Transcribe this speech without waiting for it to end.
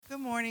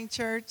morning,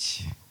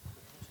 church.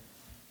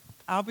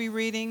 I'll be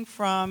reading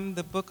from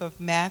the book of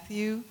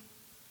Matthew,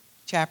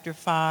 chapter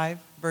 5,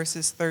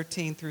 verses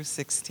 13 through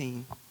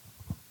 16.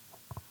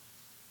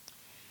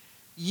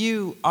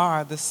 You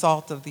are the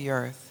salt of the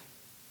earth,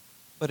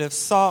 but if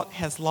salt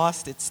has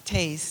lost its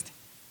taste,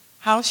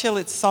 how shall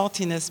its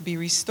saltiness be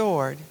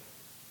restored?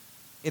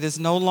 It is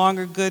no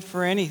longer good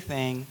for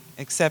anything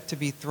except to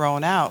be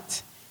thrown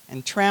out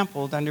and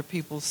trampled under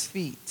people's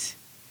feet.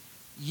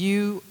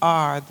 You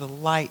are the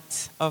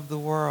light of the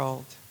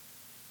world.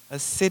 A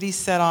city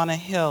set on a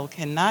hill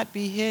cannot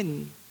be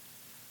hidden,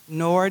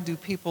 nor do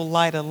people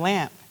light a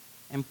lamp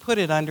and put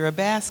it under a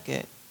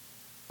basket,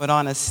 but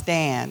on a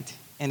stand,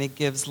 and it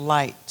gives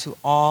light to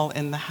all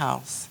in the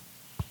house.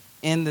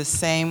 In the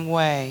same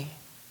way,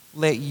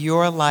 let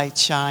your light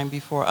shine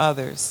before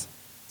others,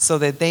 so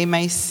that they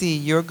may see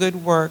your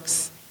good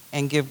works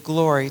and give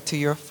glory to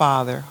your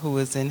Father who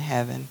is in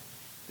heaven.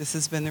 This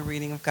has been the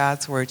reading of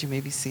God's word. You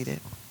may be seated.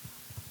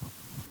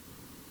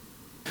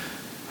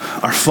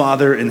 Our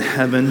Father in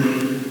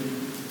heaven,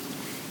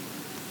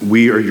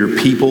 we are your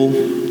people,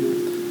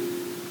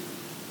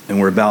 and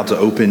we're about to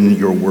open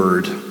your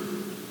word.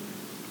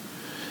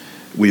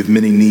 We have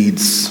many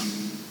needs.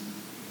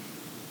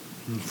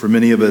 For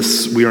many of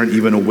us, we aren't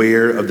even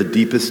aware of the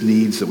deepest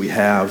needs that we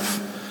have.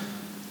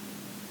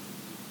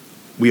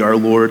 We are,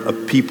 Lord, a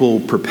people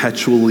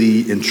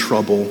perpetually in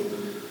trouble,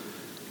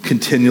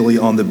 continually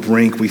on the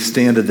brink. We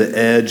stand at the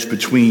edge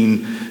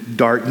between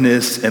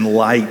darkness and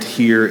light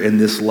here in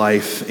this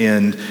life,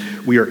 and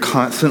we are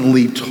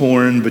constantly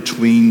torn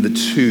between the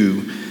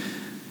two.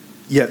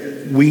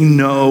 Yet we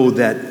know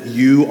that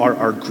you are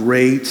our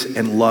great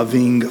and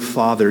loving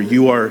Father.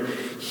 You are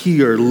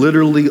here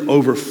literally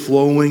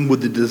overflowing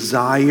with the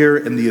desire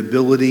and the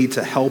ability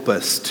to help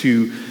us,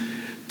 to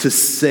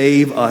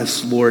save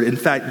us, Lord. In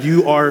fact,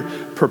 you are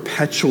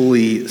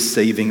perpetually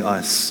saving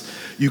us.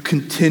 You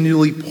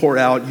continually pour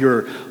out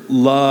your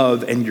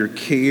love and your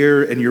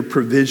care and your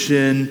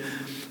provision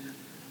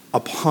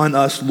upon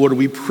us, Lord.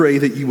 We pray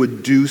that you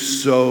would do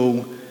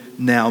so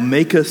now.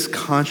 Make us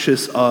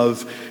conscious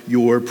of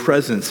your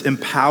presence.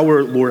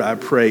 Empower, Lord, I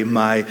pray,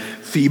 my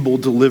feeble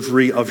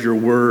delivery of your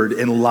word.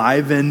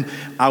 Enliven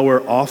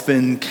our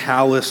often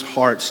callous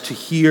hearts to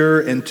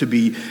hear and to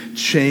be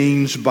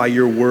changed by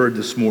your word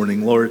this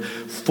morning. Lord,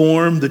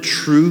 form the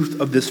truth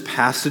of this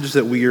passage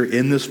that we are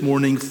in this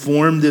morning.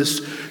 Form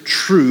this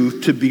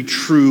truth to be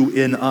true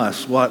in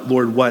us.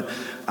 Lord, what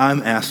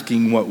I'm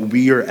asking, what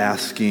we are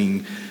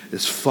asking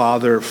is,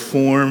 Father,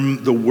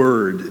 form the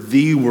word,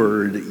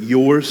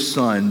 your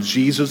Son,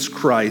 Jesus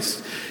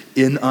Christ,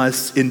 in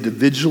us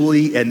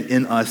individually and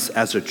in us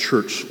as a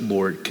church,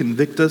 Lord.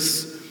 Convict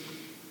us,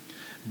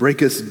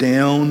 break us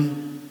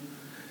down,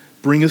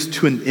 bring us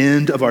to an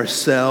end of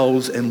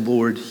ourselves, and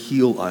Lord,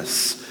 heal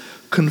us.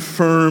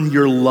 Confirm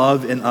your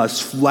love in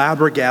us.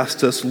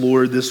 Flabbergast us,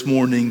 Lord, this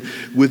morning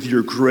with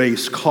your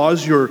grace.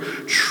 Cause your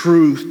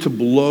truth to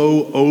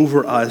blow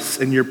over us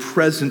and your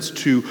presence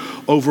to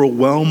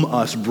overwhelm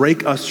us.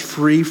 Break us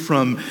free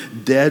from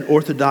dead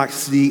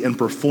orthodoxy and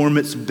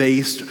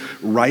performance-based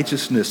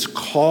righteousness.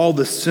 Call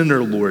the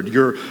sinner, Lord,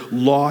 your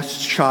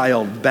lost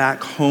child,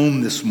 back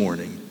home this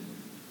morning.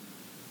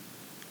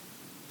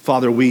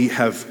 Father, we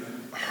have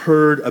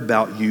heard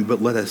about you,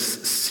 but let us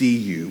see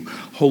you.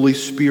 Holy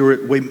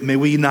Spirit, may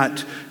we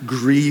not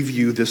grieve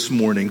you this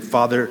morning.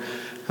 Father,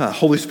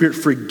 Holy Spirit,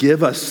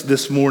 forgive us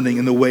this morning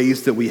in the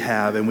ways that we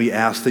have, and we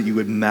ask that you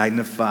would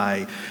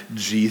magnify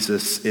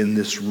Jesus in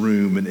this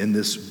room and in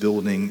this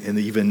building and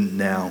even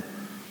now,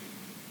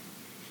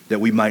 that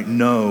we might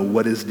know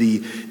what is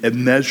the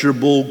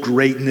immeasurable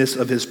greatness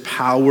of his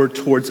power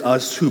towards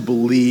us who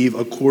believe,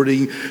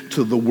 according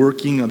to the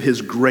working of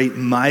his great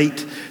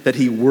might that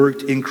he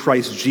worked in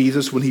Christ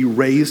Jesus when he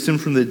raised him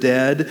from the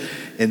dead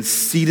and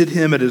seated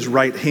him at his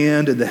right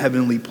hand in the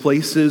heavenly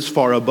places,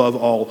 far above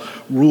all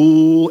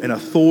rule and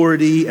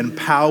authority and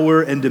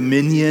power and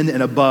dominion,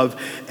 and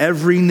above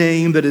every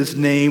name that is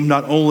named,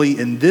 not only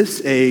in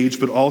this age,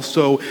 but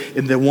also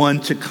in the one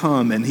to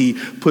come. And he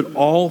put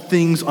all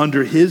things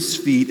under his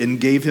feet and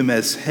gave him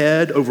as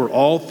head over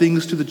all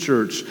things to the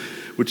church,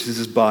 which is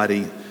his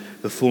body,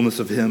 the fullness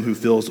of him who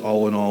fills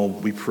all in all,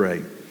 we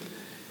pray.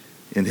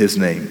 In his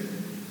name,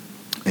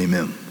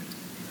 amen.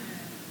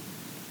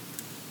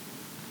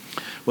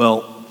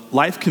 Well,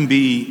 life can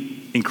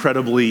be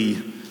incredibly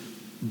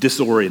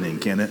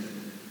disorienting, can it?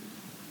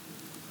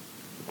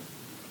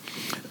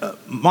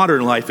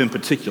 Modern life in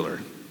particular.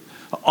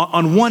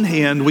 On one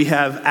hand, we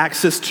have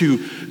access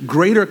to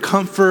greater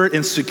comfort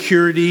and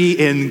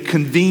security and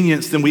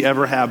convenience than we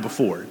ever have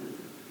before.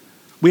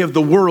 We have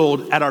the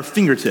world at our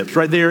fingertips,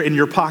 right there in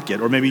your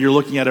pocket, or maybe you're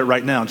looking at it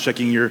right now,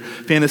 checking your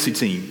fantasy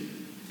team.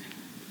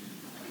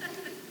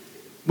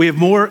 We have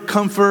more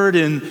comfort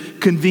and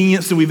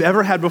convenience than we've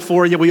ever had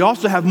before, yet we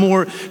also have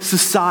more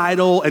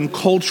societal and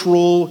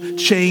cultural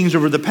change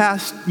over the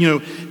past,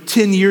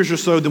 10 years or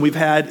so than we've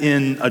had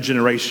in a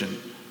generation.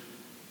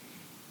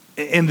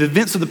 And the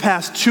events of the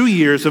past 2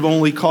 years have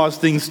only caused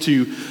things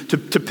to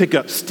pick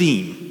up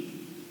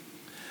steam.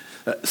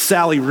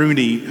 Sally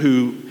Rooney,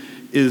 who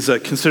is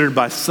considered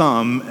by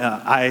some,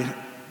 I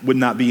would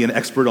not be an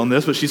expert on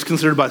this, but she's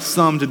considered by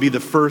some to be the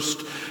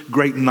first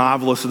great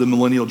novelist of the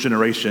millennial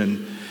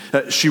generation.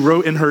 She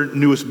wrote in her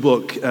newest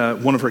book,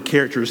 one of her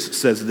characters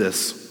says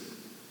this: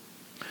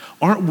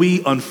 "Aren't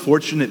we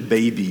unfortunate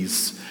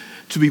babies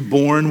to be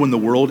born when the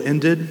world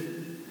ended?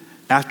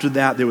 After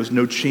that, there was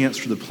no chance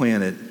for the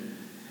planet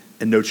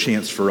and no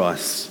chance for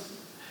us."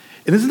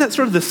 And isn't that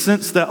sort of the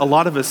sense that a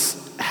lot of us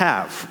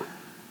have?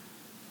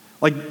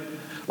 Like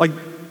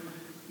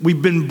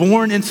we've been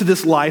born into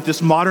this life,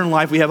 this modern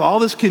life. We have all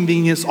this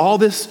convenience, all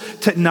this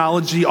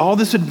technology, all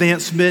this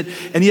advancement,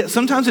 and yet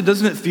sometimes it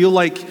doesn't feel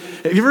like,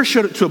 have you ever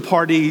showed up to a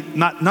party,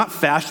 not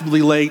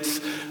fashionably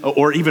late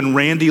or even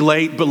randy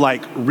late, but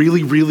like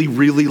really, really,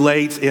 really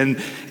late,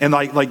 and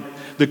like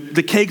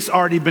the cake's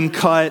already been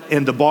cut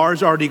and the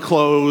bar's already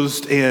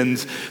closed and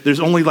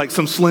there's only like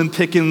some slim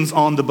pickings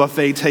on the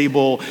buffet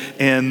table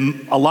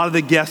and a lot of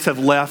the guests have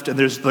left and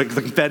there's like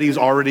the confetti's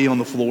already on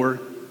the floor?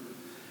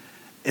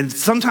 And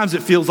sometimes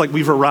it feels like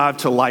we've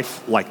arrived to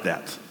life like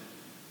that.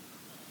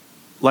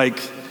 Like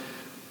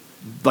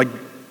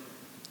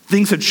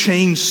things have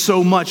changed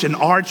so much and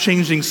are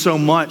changing so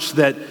much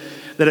that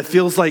it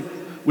feels like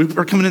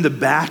we're coming in the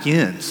back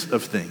ends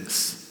of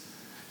things.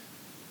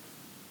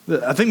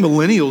 I think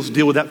millennials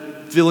deal with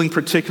that feeling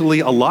particularly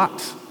a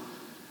lot.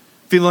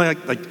 Feeling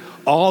like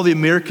all the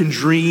American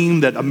dream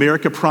that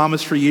America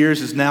promised for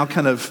years is now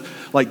kind of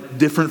like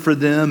different for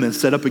them and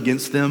set up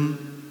against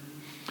them.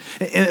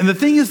 And the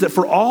thing is that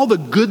for all the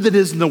good that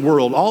is in the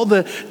world, all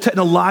the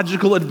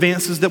technological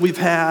advances that we've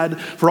had,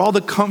 for all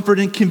the comfort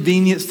and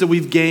convenience that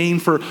we've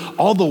gained, for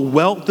all the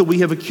wealth that we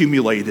have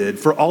accumulated,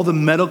 for all the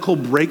medical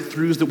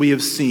breakthroughs that we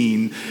have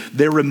seen,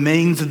 there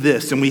remains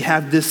this, and we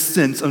have this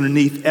sense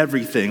underneath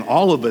everything.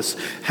 All of us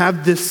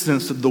have this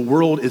sense that the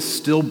world is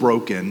still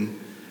broken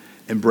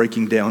and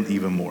breaking down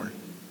even more.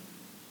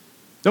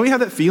 Don't we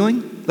have that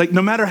feeling? Like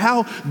no matter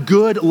how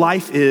good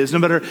life is, no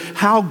matter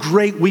how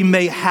great we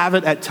may have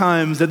it at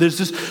times, that there's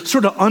this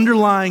sort of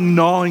underlying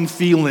gnawing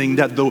feeling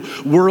that the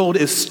world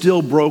is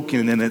still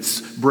broken and it's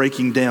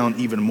breaking down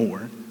even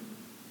more.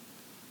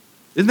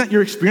 Isn't that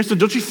your experience?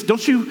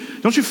 Don't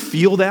you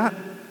feel that?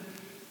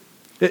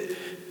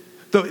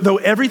 Though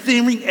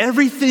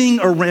everything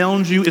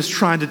around you is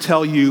trying to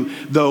tell you,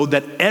 though,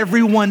 that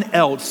everyone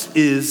else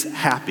is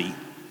happy.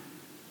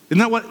 Isn't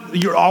that what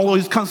you're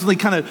always constantly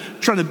kind of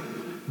trying to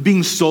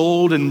being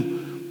sold, and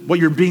what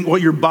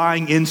you're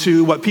buying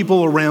into, what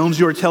people around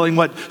you are telling,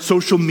 what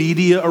social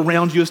media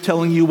around you is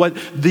telling you, what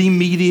the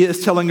media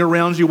is telling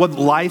around you, what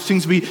life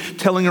seems to be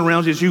telling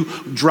around you as you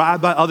drive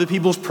by other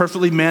people's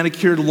perfectly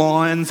manicured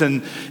lawns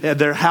and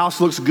their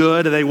house looks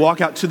good and they walk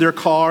out to their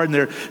car and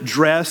they're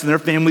dressed and their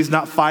family's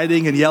not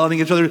fighting and yelling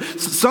at each other.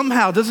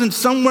 Somehow, doesn't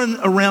someone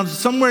around,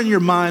 somewhere in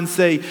your mind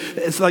say,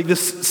 it's like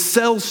this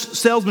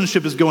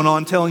salesmanship is going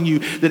on telling you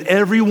that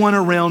everyone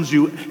around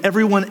you,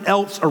 everyone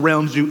else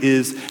around you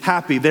is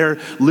happy. They're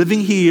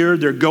living here,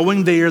 they're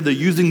going there, they're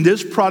using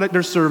this product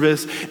or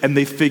service, and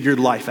they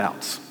figured life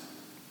out.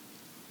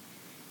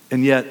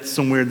 And yet,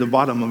 somewhere at the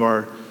bottom of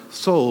our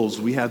souls,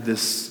 we have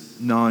this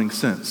gnawing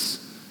sense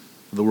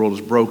the world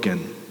is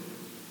broken,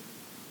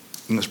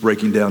 and it's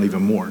breaking down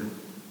even more.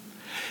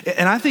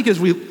 And I think as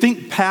we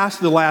think past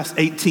the last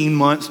 18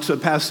 months to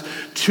the past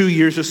 2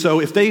 years or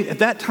so, if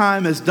that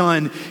time has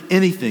done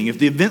anything, if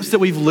the events that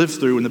we've lived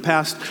through in the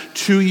past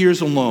 2 years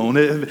alone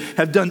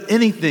have done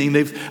anything,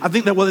 I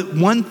think that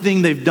one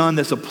thing they've done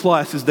that's a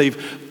plus is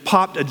they've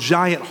popped a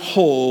giant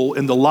hole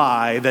in the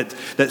lie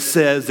that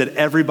says that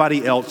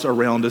everybody else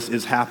around us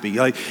is happy.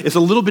 Like, it's a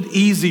little bit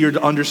easier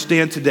to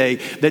understand today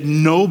that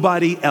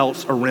nobody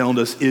else around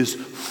us is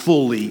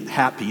fully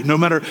happy. No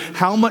matter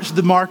how much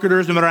the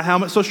marketers, no matter how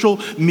much social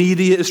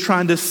media is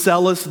trying to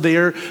sell us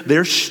their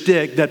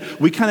shtick, that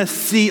we kind of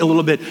see a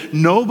little bit,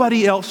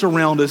 nobody else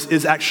around us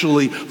is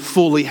actually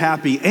fully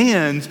happy,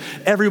 and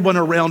everyone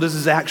around us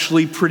is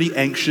actually pretty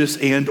anxious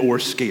and or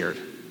scared.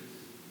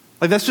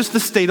 Like, that's just the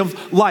state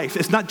of life.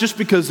 It's not just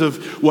because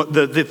of what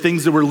the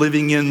things that we're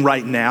living in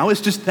right now.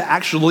 It's just the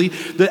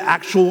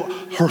actual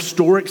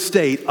historic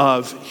state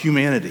of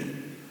humanity.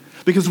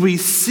 Because we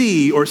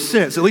see or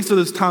sense, at least at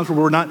those times where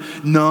we're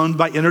not numbed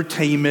by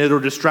entertainment or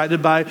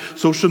distracted by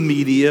social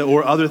media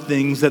or other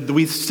things, that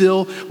we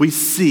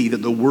see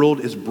that the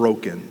world is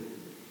broken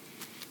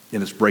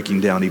and it's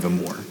breaking down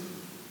even more.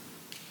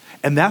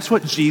 And that's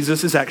what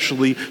Jesus is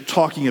actually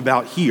talking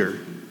about here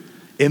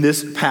in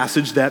this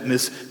passage that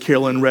Miss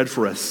Carolyn read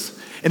for us.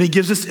 And he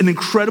gives us an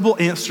incredible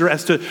answer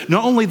as to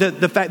not only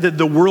the fact that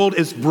the world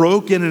is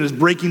broken and is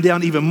breaking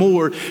down even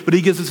more, but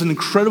he gives us an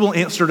incredible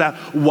answer to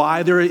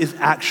why there is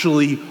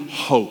actually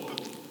hope.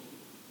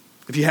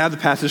 If you have the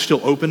passage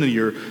still open in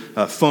your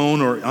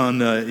phone or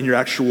in your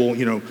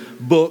actual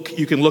book,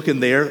 you can look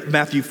in there.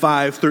 Matthew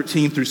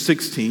 5:13 through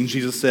 16,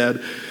 Jesus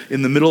said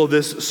in the middle of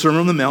this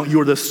Sermon on the Mount,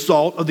 "You are the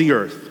salt of the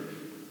earth.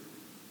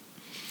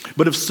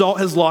 But if salt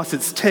has lost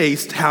its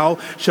taste, how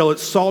shall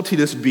its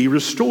saltiness be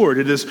restored?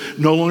 It is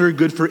no longer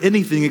good for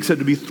anything except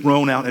to be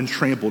thrown out and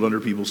trampled under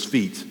people's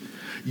feet.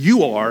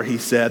 You are, he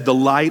said, the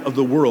light of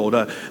the world.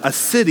 A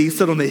city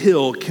set on a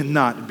hill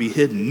cannot be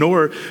hidden,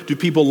 nor do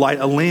people light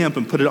a lamp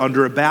and put it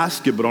under a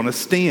basket, but on a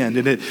stand,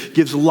 and it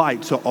gives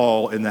light to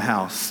all in the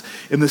house.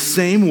 In the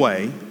same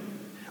way,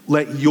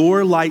 let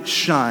your light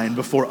shine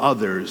before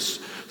others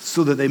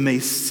so that they may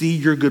see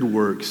your good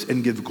works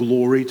and give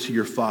glory to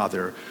your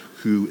Father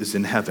who is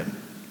in heaven.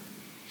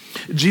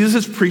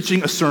 Jesus is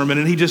preaching a sermon,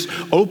 and he just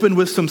opened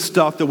with some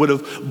stuff that would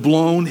have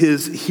blown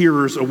his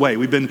hearers away.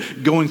 We've been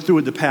going through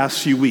it the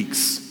past few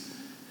weeks.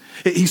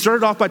 He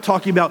started off by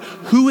talking about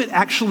who it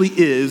actually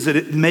is that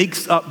it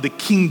makes up the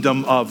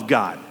kingdom of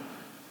God.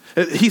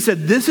 He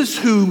said, this is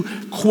who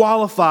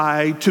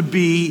qualified to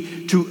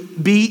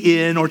be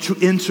in or to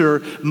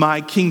enter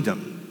my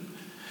kingdom.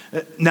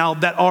 Now,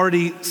 that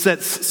already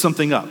sets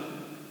something up.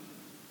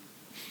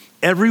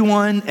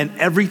 Everyone and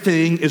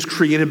everything is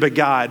created by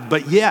God,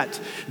 but yet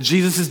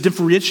Jesus is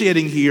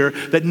differentiating here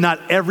that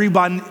not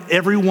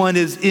everyone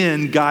is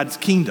in God's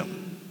kingdom.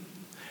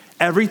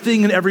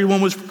 Everything and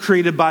everyone was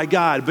created by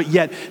God, but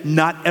yet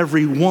not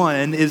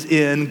everyone is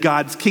in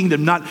God's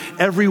kingdom. Not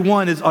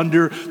everyone is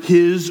under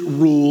his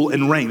rule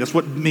and reign. That's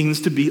what it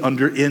means to be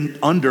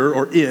under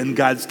or in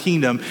God's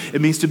kingdom. It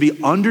means to be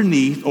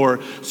underneath or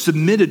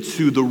submitted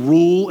to the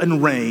rule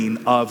and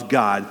reign of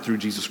God through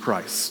Jesus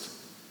Christ.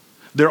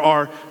 There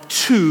are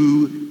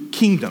two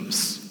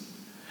kingdoms.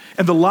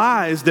 And the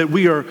lies that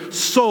we are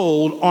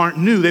sold aren't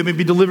new. They may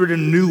be delivered in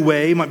a new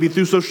way. It might be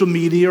through social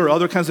media or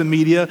other kinds of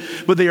media,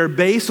 but they are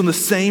based on the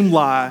same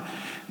lie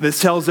that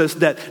tells us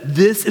that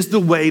this is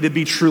the way to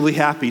be truly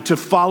happy, to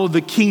follow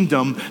the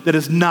kingdom that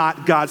is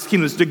not God's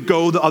kingdom, is to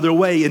go the other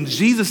way. And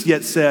Jesus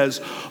yet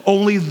says,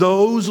 only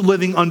those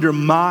living under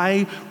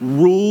my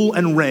rule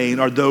and reign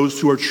are those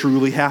who are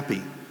truly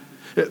happy.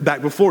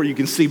 Back before, you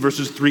can see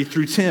verses 3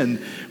 through 10,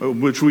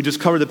 which we just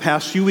covered the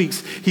past few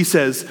weeks. He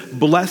says,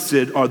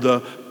 blessed are the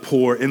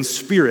poor in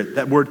spirit.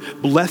 That word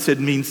blessed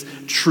means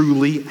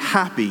truly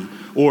happy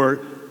or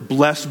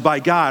blessed by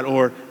God,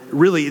 or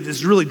really, it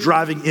is really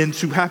driving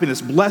into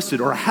happiness. Blessed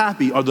or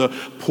happy are the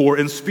poor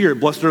in spirit.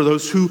 Blessed are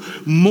those who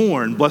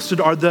mourn. Blessed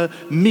are the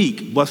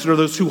meek. Blessed are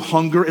those who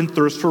hunger and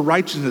thirst for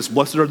righteousness.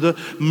 Blessed are the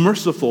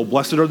merciful.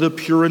 Blessed are the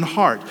pure in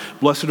heart.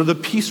 Blessed are the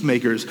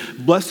peacemakers.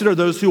 Blessed are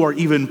those who are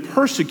even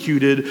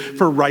persecuted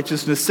for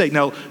righteousness' sake.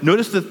 Now,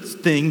 notice the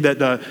thing that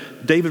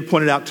David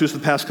pointed out to us the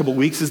past couple of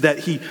weeks is that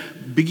he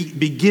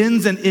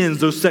begins and ends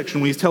those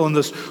sections when he's telling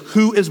us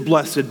who is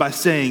blessed by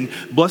saying,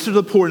 blessed are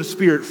the poor in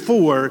spirit,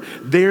 for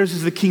theirs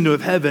is the kingdom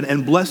of heaven,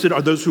 and blessed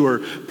are those who are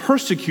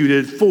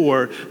persecuted,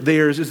 for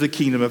theirs is the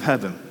kingdom of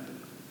heaven.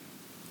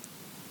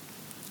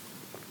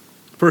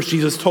 First,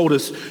 Jesus told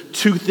us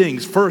two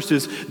things. First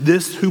is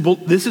this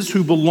is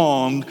who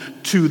belong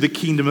to the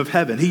kingdom of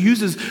heaven. He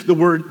uses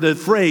the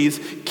phrase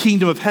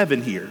kingdom of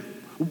heaven here.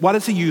 Why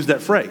does he use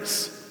that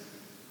phrase?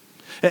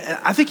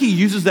 I think he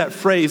uses that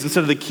phrase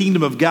instead of the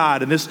kingdom of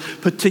God in this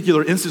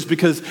particular instance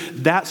because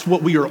that's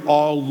what we are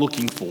all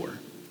looking for.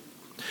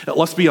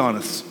 Let's be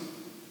honest.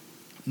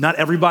 Not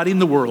everybody in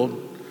the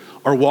world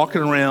are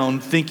walking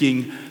around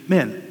thinking,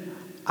 man,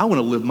 I want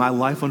to live my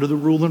life under the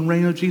rule and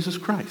reign of Jesus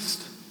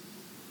Christ.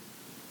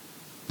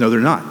 No, they're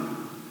not.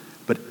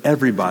 But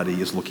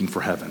everybody is looking for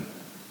heaven.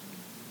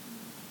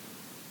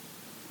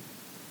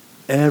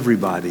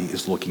 Everybody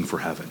is looking for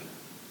heaven.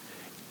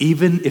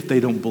 Even if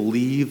they don't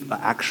believe an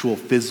actual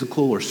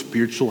physical or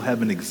spiritual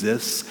heaven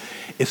exists,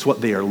 it's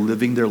what they are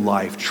living their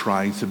life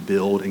trying to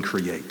build and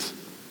create.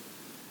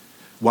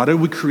 Why do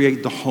we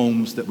create the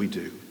homes that we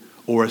do,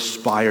 or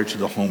aspire to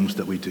the homes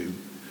that we do,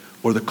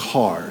 or the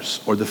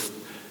cars, or the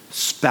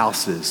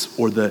spouses,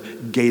 or the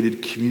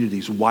gated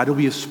communities? Why do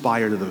we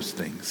aspire to those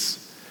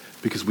things?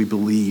 Because we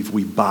believe,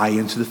 we buy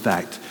into the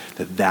fact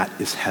that that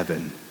is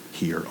heaven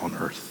here on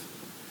earth.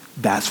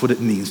 That's what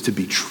it means to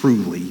be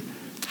truly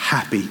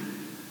happy.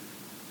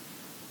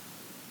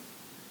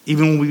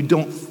 Even when we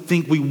don't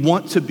think we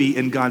want to be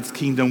in God's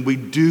kingdom, we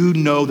do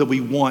know that we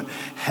want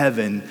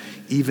heaven,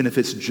 even if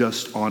it's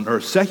just on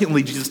earth.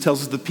 Secondly, Jesus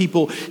tells us the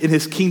people in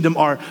his kingdom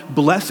are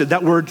blessed.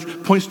 That word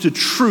points to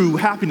true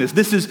happiness.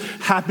 This is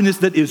happiness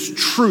that is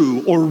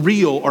true or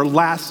real or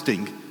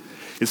lasting.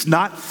 It's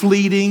not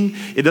fleeting.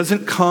 It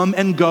doesn't come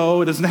and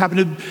go. It doesn't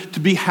happen to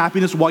be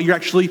happiness while you're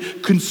actually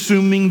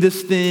consuming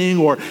this thing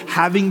or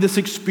having this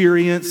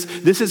experience.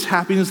 This is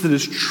happiness that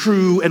is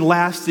true and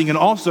lasting. And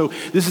also,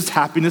 this is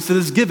happiness that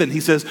is given. He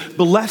says,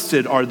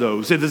 blessed are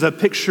those. It is a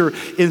picture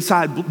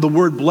inside. The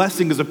word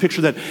blessing is a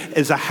picture that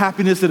is a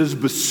happiness that is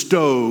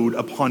bestowed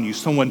upon you.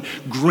 Someone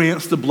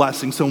grants the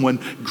blessing. Someone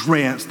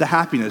grants the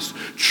happiness.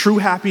 True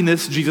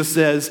happiness, Jesus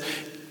says,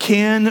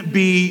 can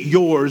be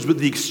yours, but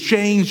the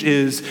exchange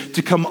is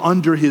to come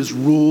under his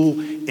rule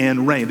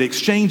and reign. The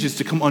exchange is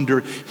to come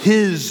under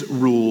his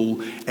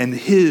rule and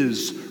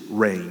his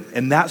reign.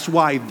 And that's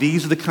why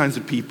these are the kinds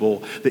of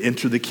people that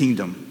enter the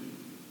kingdom.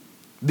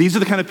 These are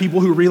the kind of people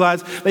who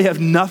realize they have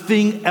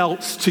nothing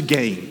else to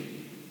gain.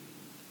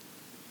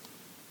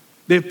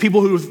 They have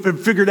people who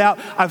have figured out,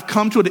 I've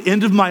come to the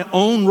end of my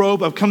own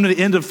rope. I've come to the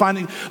end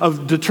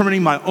of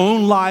determining my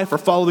own life or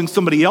following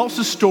somebody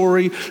else's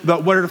story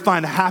about where to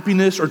find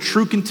happiness or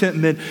true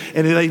contentment.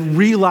 And they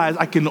realize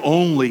I got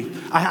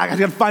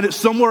to find it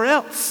somewhere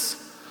else.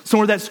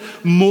 Somewhere that's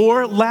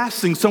more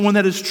lasting, someone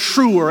that is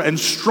truer and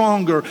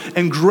stronger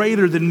and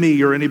greater than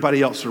me or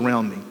anybody else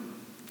around me.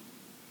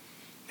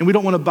 And we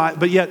don't want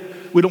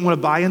to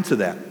buy into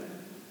that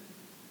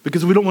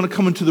because we don't want to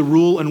come into the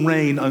rule and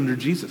reign under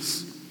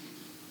Jesus.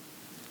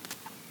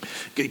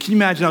 Can you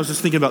imagine, I was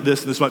just thinking about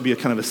this, and this might be a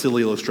kind of a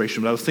silly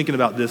illustration, but I was thinking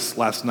about this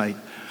last night.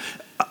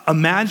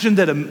 Imagine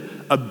that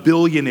a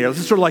billionaire, this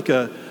is sort of like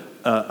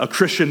a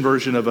Christian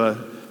version of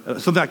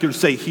something I could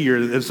say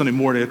here Sunday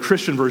morning, a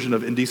Christian version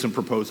of Indecent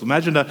Proposal.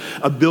 Imagine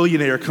a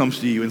billionaire comes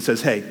to you and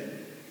says, hey,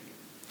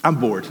 I'm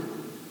bored.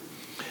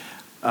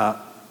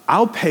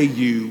 I'll pay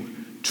you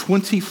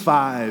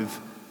 $25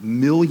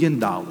 million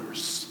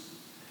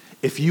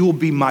if you will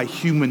be my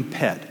human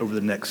pet over the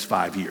next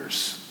 5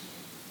 years.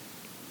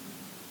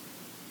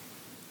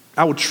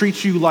 I will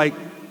treat you like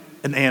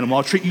an animal.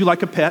 I'll treat you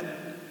like a pet.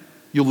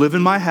 You'll live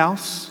in my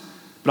house,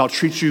 but I'll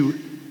treat you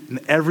in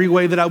every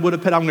way that I would a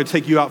pet. I'm going to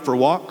take you out for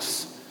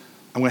walks.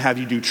 I'm going to have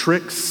you do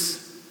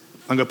tricks.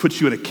 I'm going to put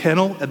you in a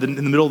kennel in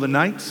the middle of the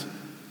night.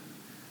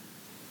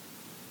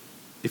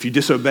 If you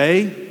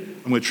disobey,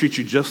 I'm going to treat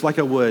you just like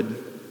I would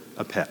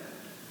a pet.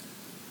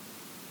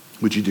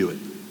 Would you do it?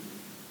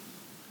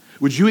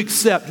 Would you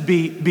accept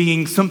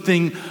being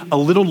something a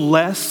little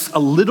less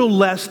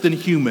than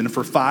human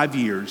for 5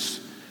 years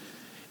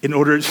in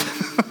order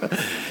to...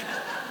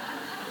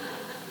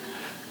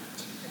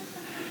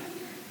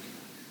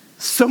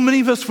 So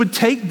many of us would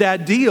take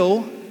that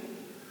deal,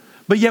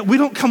 but yet we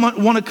don't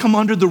want to come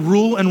under the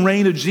rule and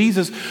reign of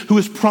Jesus, who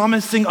is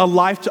promising a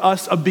life to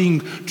us of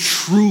being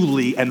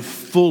truly and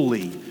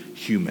fully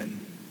human.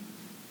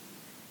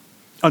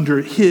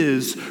 Under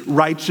his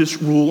righteous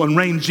rule and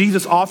reign,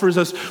 Jesus offers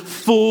us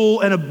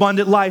full and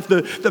abundant life,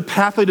 the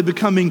pathway to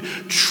becoming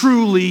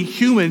truly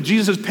human.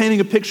 Jesus is painting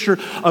a picture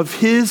of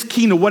his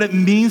kingdom, what it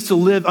means to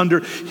live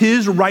under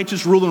his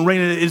righteous rule and reign,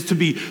 and it is to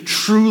be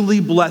truly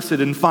blessed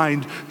and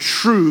find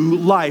true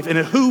life. And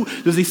who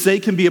does he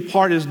say can be a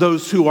part is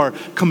those who are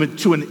coming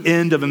to an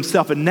end of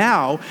himself. And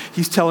now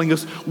he's telling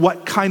us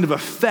what kind of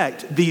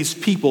effect these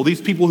people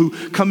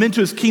who come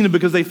into his kingdom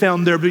because they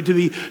found there to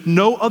be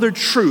no other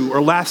true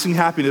or lasting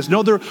happiness, no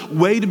other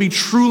way to be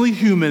truly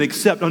human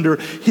except under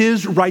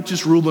his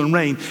righteous rule and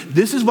reign.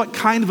 This is what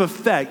kind of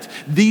effect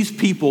these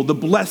people, the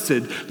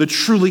blessed, the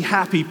truly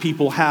happy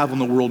people, have on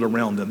the world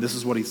around them. This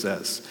is what he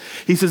says.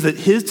 He says that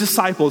his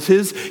disciples,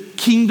 his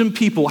kingdom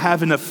people,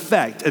 have an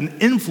effect, an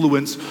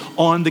influence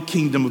on the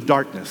kingdom of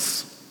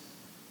darkness.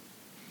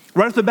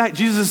 Right off the bat,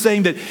 Jesus is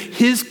saying that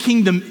his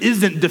kingdom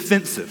isn't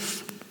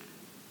defensive.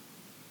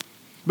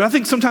 But I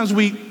think sometimes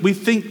we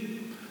think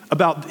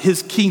about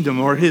his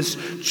kingdom or his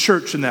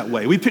church in that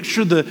way. We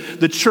picture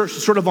the church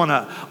sort of on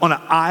an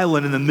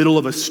island in the middle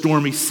of a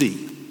stormy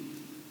sea.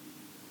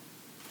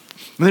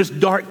 And there's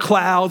dark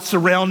clouds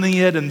surrounding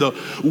it, and the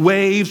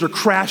waves are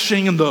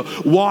crashing, and the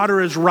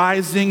water is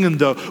rising, and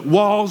the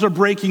walls are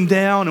breaking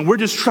down, and we're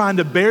just trying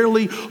to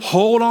barely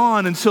hold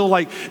on until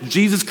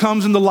Jesus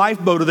comes in the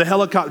lifeboat or the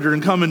helicopter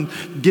and come and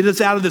get us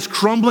out of this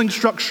crumbling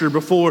structure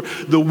before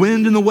the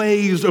wind and the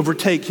waves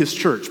overtake his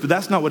church. But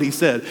that's not what he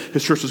said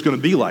his church was going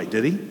to be like,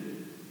 did he?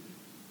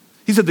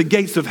 He said the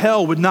gates of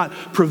hell would not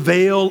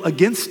prevail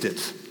against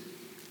it.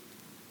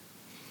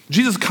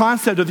 Jesus'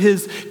 concept of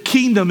his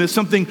kingdom is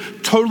something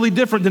totally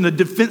different than the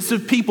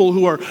defensive people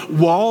who are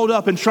walled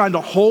up and trying to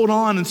hold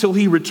on until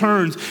he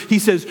returns. He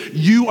says,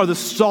 you are the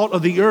salt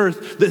of the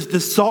earth. The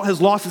salt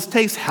has lost its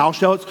taste. How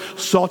shall its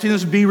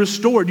saltiness be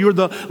restored? You are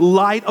the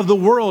light of the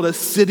world. A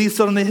city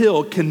set on a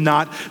hill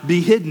cannot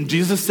be hidden.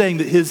 Jesus is saying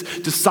that his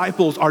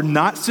disciples are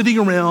not sitting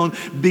around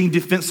being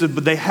defensive,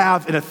 but they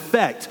have an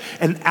effect,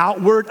 an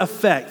outward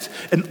effect,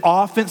 an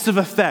offensive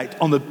effect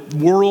on the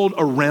world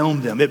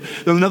around them.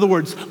 In other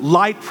words,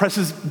 light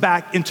presses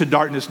back into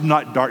darkness,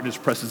 not darkness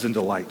presses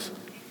into light.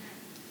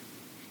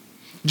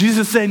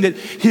 Jesus is saying that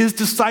his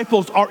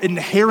disciples are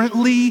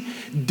inherently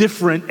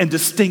different and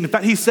distinct. In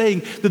fact, he's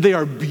saying that they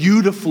are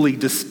beautifully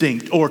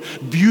distinct or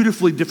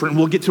beautifully different.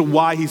 We'll get to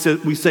why we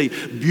say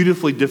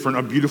beautifully different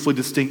or beautifully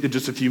distinct in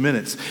just a few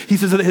minutes. He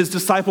says that his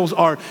disciples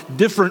are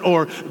different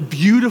or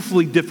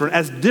beautifully different,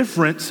 as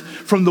different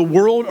from the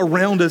world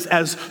around us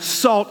as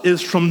salt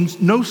is from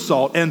no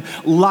salt and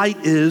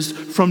light is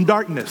from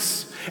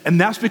darkness.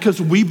 And that's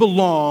because we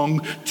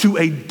belong to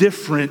a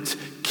different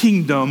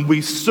kingdom.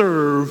 We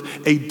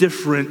serve a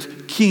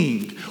different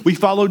king. We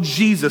follow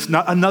Jesus,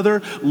 not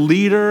another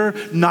leader,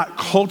 not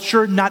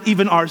culture, not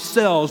even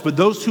ourselves, but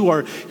those who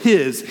are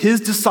his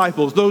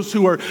disciples, those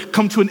who are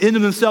come to an end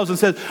of themselves and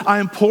said, I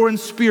am poor in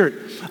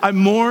spirit. I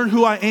mourn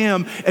who I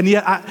am, and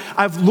yet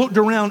I've looked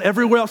around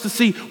everywhere else to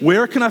see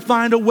where can I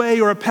find a way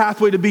or a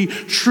pathway to be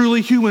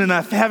truly human, and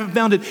I haven't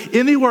found it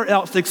anywhere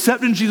else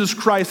except in Jesus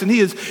Christ, and he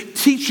is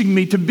teaching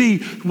me to be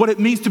what it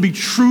means to be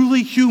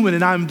truly human,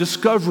 and I'm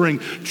discovering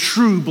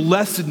true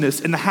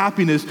blessedness and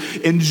happiness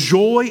and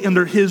joy in the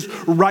under his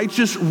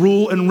righteous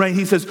rule and reign.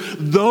 He says,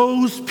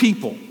 those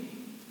people,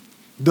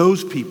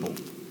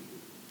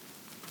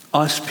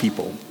 us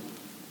people,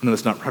 I know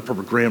that's not proper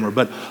grammar,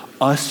 but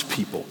us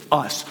people,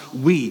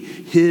 we,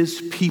 his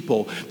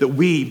people, that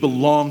we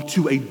belong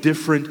to a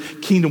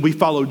different kingdom. We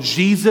follow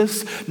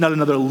Jesus, not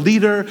another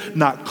leader,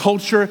 not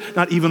culture,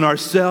 not even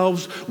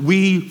ourselves.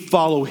 We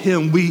follow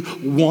him. We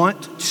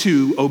want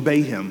to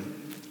obey him.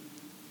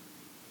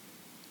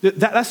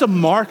 That's a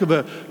mark of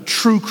a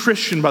true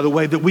Christian, by the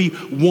way, that we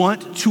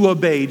want to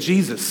obey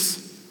Jesus.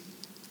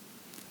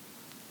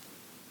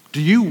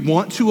 Do you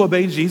want to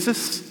obey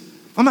Jesus?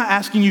 I'm not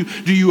asking you,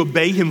 do you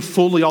obey him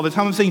fully all the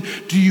time? I'm saying,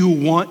 do you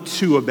want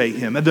to obey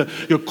him?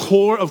 At your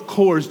core of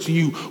cores, do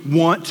you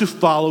want to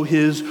follow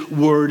his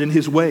word and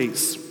his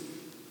ways?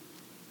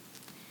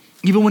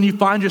 Even when you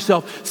find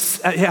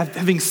yourself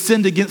having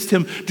sinned against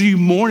him, do you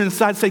mourn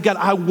inside, say, God,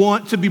 I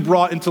want to be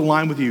brought into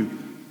line with you.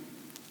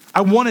 I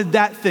wanted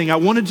that thing. I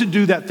wanted to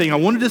do that thing. I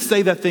wanted to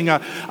say that thing.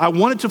 I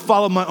wanted to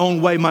follow my own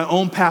way, my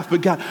own path.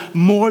 But God,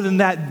 more than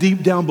that,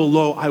 deep down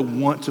below, I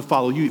want to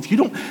follow you. If you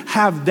don't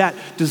have that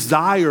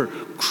desire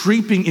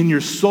creeping in your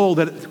soul,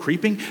 that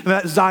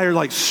desire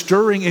like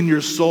stirring in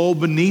your soul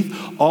beneath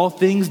all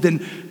things,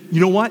 then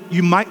you know what?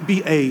 You might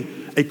be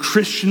a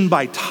Christian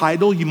by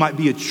title, you might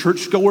be a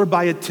churchgoer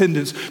by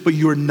attendance, but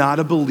you are not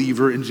a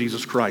believer in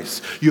Jesus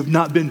Christ. You have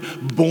not been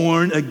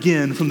born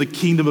again from the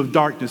kingdom of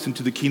darkness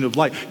into the kingdom of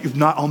light. You're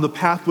not on the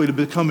pathway to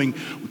becoming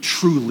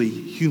truly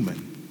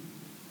human.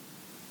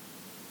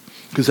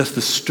 Because that's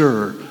the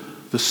stir,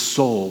 the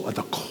soul at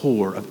the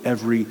core of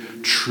every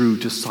true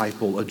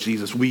disciple of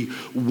Jesus. We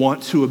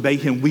want to obey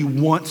him. We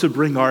want to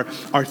bring our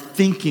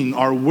thinking,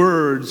 our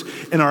words,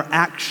 and our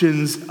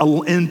actions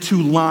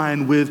into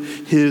line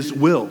with his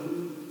will.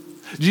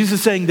 Jesus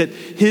is saying that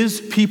his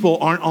people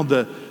aren't on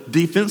the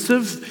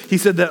defensive. He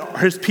said that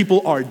his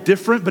people are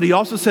different, but he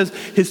also says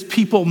his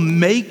people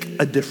make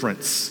a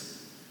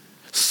difference.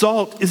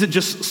 Salt isn't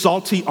just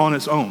salty on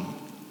its own.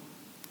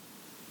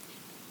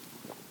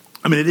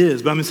 I mean, it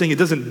is, but I'm saying it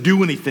doesn't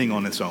do anything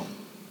on its own.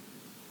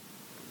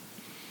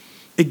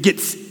 It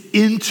gets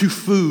into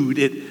food.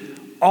 It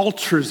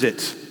alters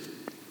it.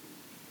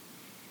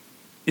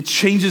 It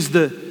changes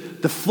the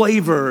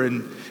flavor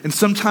and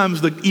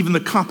sometimes even the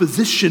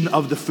composition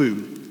of the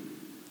food.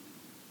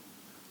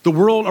 The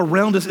world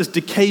around us is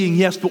decaying,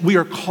 yes, but we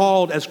are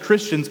called as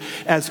Christians,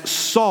 as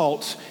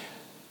salt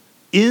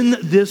in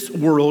this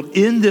world,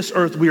 in this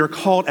earth, we are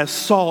called as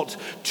salt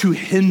to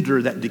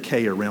hinder that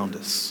decay around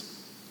us.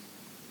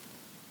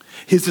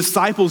 His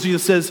disciples,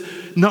 Jesus says,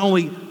 not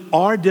only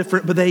are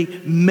different, but they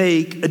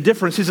make a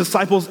difference. His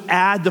disciples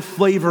add the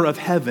flavor of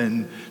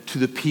heaven to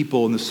the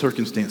people and the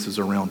circumstances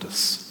around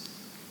us.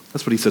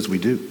 That's what he says we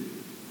do.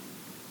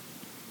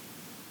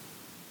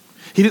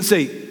 He didn't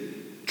say,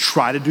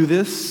 try to do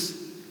this.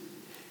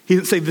 He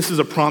didn't say, this is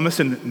a promise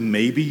and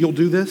maybe you'll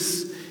do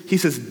this. He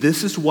says,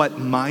 this is what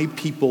my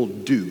people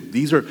do.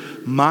 These are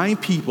my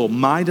people,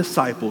 my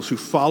disciples who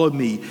follow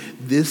me.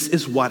 This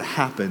is what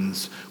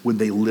happens when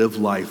they live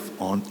life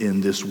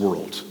in this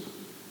world.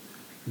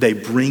 They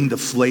bring the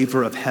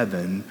flavor of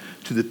heaven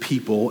to the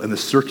people and the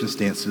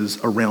circumstances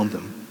around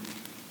them.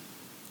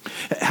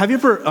 Have you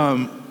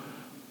ever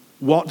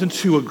walked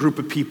into a group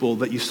of people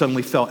that you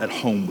suddenly felt at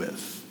home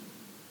with?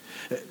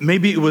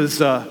 Maybe it was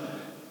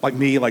like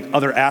me, like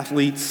other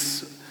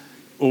athletes,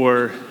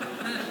 or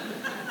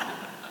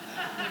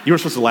you were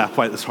supposed to laugh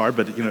quite this hard,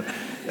 but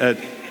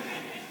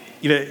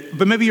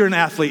but maybe you're an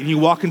athlete and you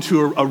walk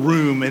into a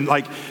room and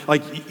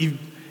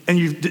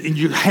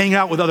you hang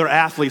out with other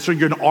athletes, or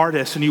you're an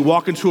artist and you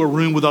walk into a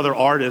room with other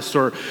artists,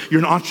 or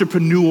you're an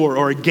entrepreneur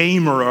or a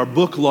gamer or a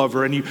book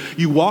lover, and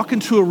you walk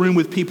into a room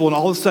with people and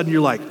all of a sudden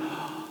you're like,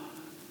 oh,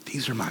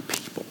 these are my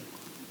people.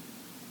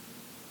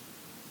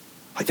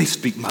 Like they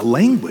speak my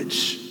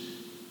language.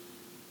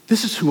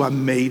 This is who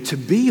I'm made to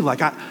be.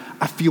 Like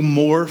I feel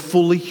more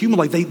fully human.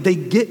 Like they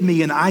get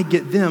me and I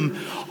get them.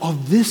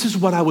 Oh, this is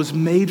what I was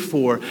made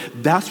for.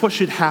 That's what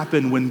should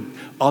happen when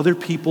other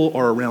people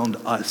are around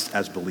us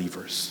as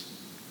believers.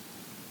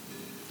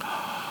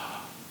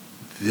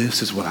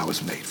 This is what I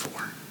was made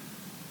for.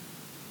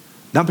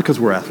 Not because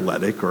we're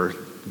athletic or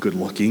good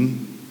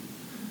looking.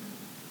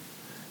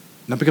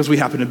 Not because we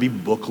happen to be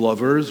book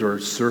lovers or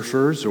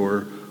surfers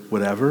or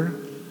whatever.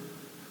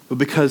 But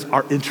because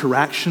our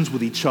interactions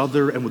with each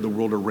other and with the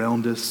world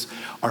around us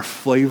are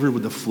flavored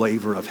with the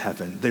flavor of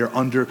heaven. They are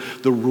under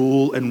the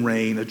rule and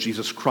reign of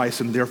Jesus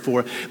Christ, and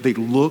therefore they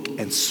look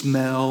and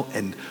smell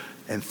and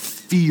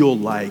feel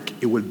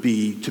like it would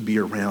be to be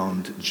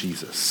around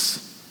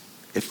Jesus.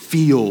 It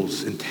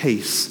feels and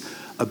tastes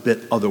a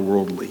bit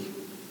otherworldly.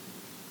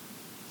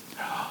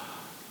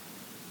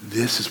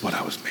 This is what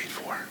I was made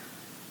for.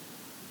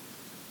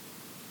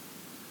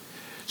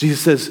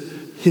 Jesus says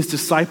his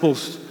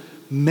disciples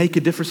make a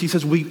difference. He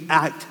says we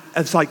act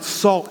as like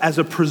salt, as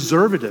a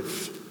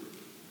preservative.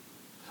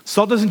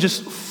 Salt doesn't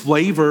just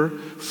flavor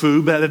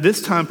food, but at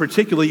this time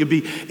particularly, it'd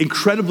be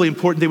incredibly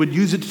important. They would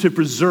use it to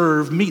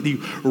preserve meat.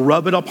 You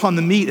rub it upon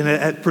the meat and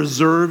it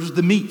preserves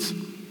the meat.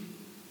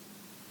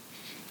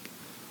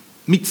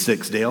 Meat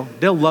sticks, Dale.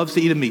 Dale loves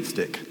to eat a meat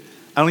stick.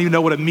 I don't even know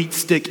what a meat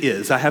stick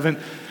is. I haven't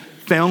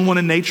found one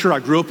in nature. I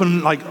grew up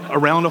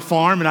around a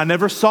farm, and I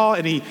never saw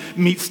any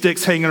meat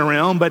sticks hanging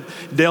around, but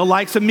Dale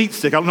likes a meat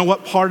stick. I don't know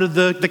what part of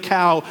the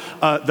cow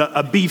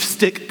a beef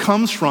stick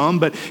comes from,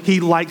 but he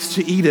likes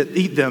to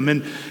eat them.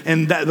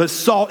 And that the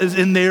salt is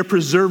in there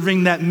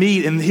preserving that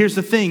meat. And here's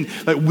the thing,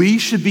 that we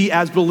should be,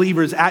 as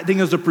believers, acting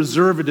as a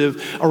preservative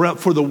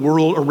for the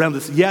world around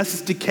us. Yes,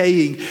 it's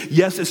decaying.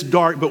 Yes, it's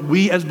dark, but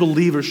we as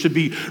believers should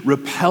be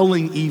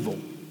repelling evil.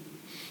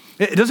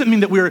 It doesn't mean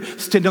that we're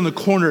standing on the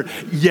corner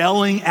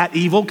yelling at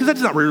evil, because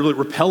that's not really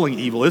repelling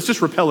evil. It's just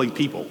repelling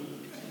people.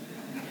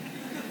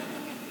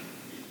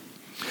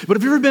 But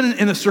have you ever been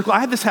in a circle? I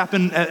had this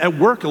happen at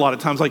work a lot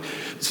of times. Like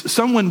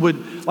someone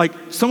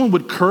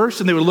would curse,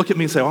 and they would look at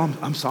me and say, "Oh,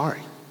 I'm sorry."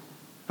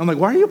 I'm like,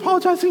 "Why are you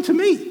apologizing to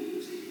me?"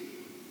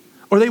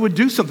 Or they would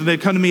do something. They'd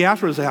come to me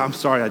afterwards and say, "I'm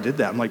sorry, I did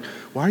that." I'm like,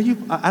 "Why are you?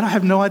 I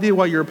have no idea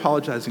why you're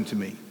apologizing to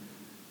me."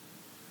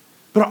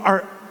 But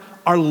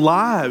our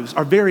lives,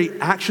 our very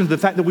actions, the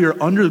fact that we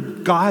are under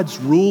God's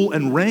rule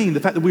and reign, the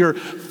fact that we are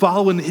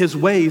following his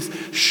ways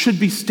should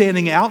be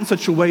standing out in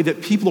such a way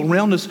that people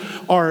around us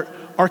are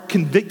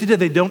convicted and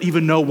they don't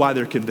even know why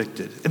they're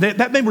convicted. And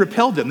that may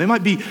repel them. They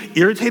might be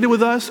irritated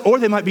with us, or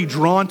they might be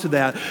drawn to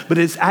that, but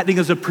it's acting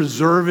as a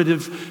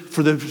preservative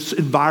for the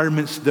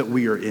environments that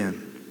we are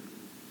in.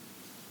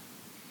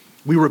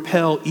 We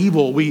repel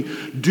evil. We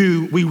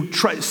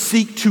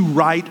seek to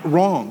right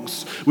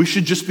wrongs. We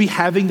should just be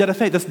having that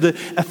effect. That's the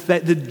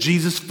effect that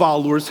Jesus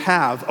followers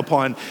have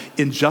upon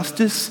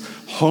injustice,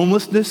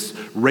 homelessness,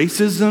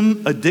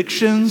 racism,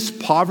 addictions,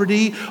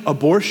 poverty,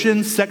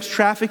 abortion, sex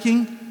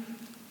trafficking.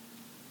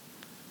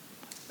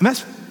 And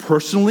that's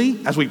personally,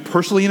 as we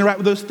personally interact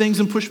with those things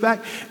and push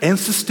back, and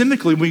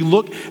systemically, we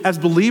look as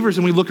believers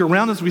and we look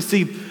around us, we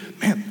see,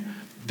 man,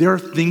 there are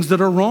things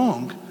that are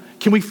wrong.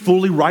 Can we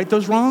fully right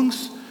those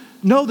wrongs?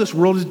 No, this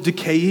world is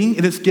decaying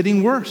and it's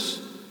getting worse.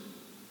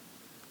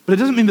 But it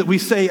doesn't mean that we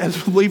say as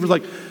believers,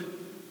 like,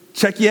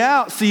 check you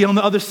out, see you on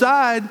the other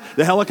side,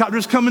 the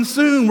helicopter's coming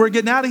soon, we're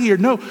getting out of here.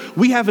 No,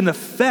 we have an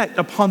effect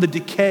upon the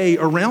decay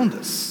around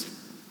us.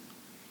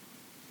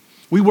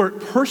 We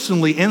work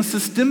personally and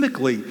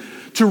systemically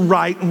to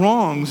right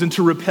wrongs and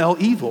to repel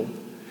evil.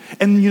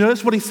 And you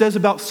notice what he says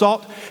about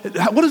salt?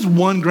 What does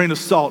 1 grain of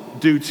salt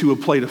do to a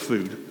plate of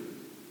food?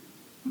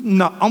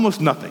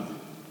 Almost nothing.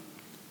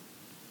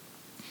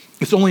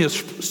 It's only as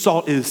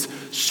salt is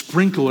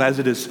sprinkled, as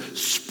it is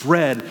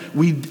spread,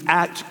 we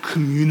act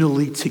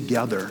communally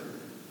together.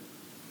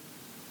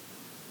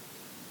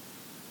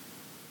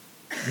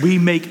 We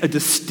make a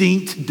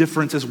distinct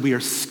difference as we are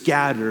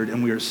scattered,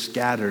 and we are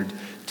scattered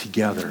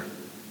together.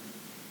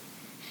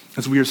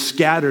 As we are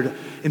scattered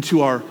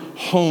into our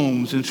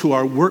homes, into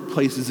our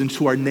workplaces,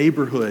 into our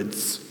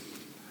neighborhoods,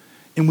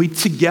 and we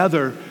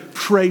together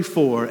pray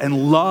for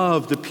and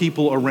love the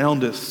people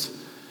around us.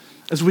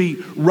 As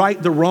we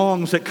right the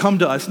wrongs that come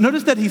to us.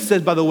 Notice that he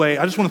says, by the way,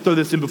 I just want to throw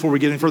this in before we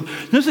get any further.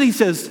 Notice that he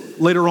says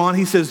later on,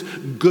 he says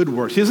good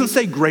works. He doesn't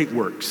say great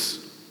works.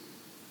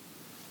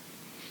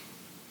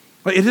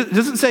 It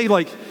doesn't say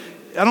I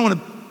don't want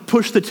to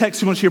push the text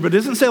too much here, but it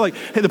doesn't say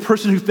hey, the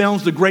person who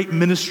founds the great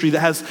ministry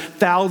that has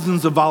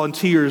thousands of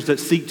volunteers that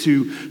seek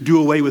to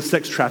do away with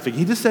sex trafficking.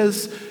 He just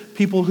says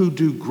people who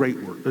do great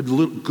work,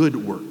 good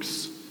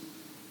works.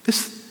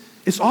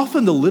 It's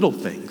often the little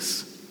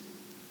things.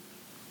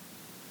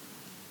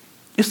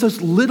 It's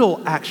those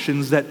little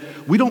actions that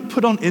we don't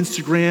put on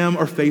Instagram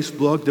or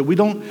Facebook, that we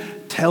don't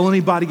tell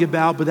anybody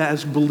about, but that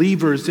as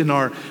believers in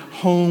our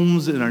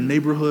homes, in our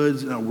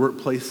neighborhoods, in our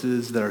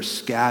workplaces that are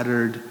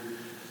scattered,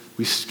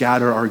 we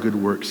scatter our good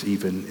works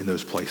even in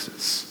those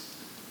places,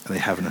 and they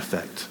have an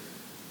effect.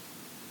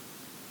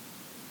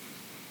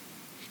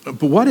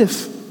 But what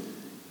if,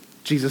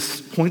 Jesus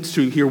points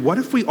to here, what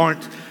if we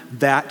aren't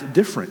that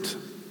different?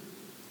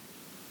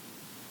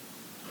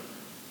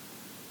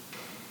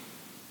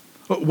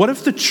 What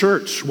if the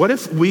church, what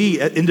if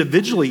we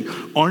individually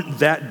aren't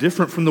that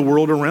different from the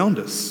world around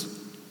us?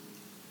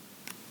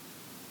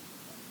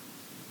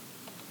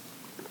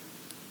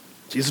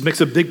 Jesus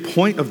makes a big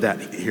point of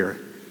that here.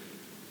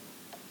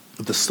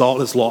 The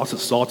salt has lost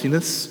its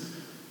saltiness.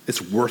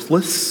 It's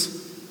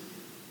worthless.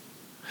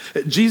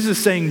 Jesus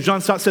is saying, John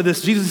Stott said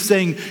this, Jesus is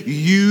saying,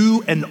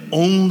 you and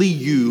only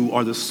you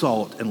are the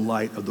salt and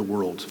light of the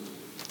world.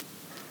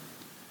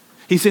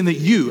 He's saying that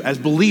you, as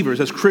believers,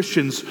 as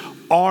Christians,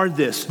 are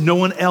this. No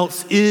one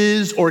else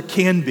is or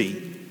can be.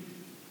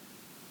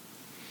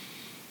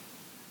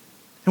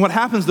 And what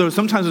happens, though,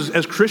 sometimes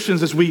as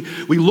Christians, as we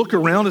look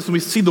around us and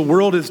we see the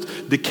world is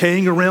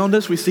decaying around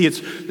us, we see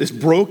it's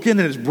broken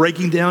and it's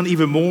breaking down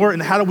even more,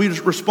 and how do we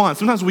respond?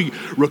 Sometimes we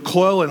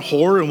recoil in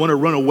horror and want to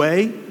run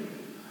away,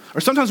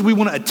 or sometimes we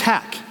want to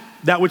attack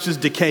that which is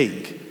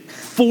decaying,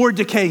 for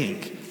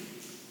decaying.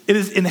 It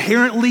is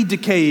inherently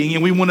decaying,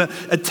 and we want to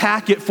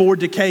attack it for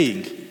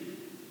decaying.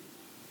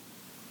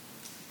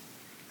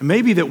 And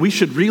maybe that we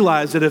should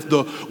realize that if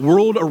the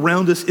world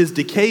around us is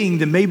decaying,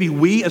 then maybe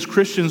we as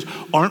Christians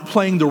aren't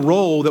playing the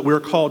role that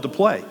we're called to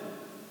play.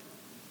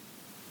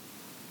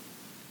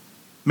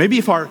 Maybe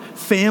if our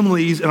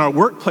families and our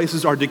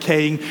workplaces are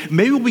decaying,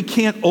 maybe we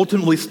can't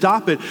ultimately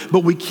stop it,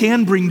 but we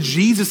can bring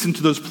Jesus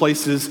into those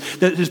places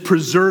that is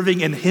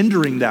preserving and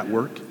hindering that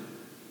work.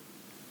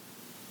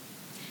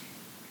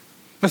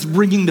 That's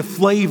bringing the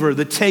flavor,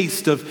 the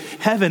taste of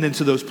heaven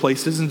into those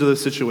places, into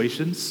those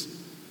situations.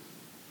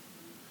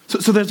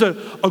 So there's a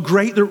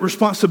great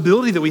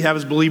responsibility that we have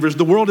as believers.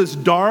 The world is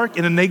dark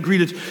and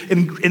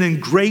in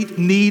great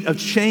need of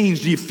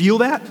change. Do you feel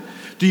that?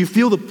 Do you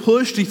feel the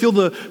push? Do you feel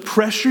the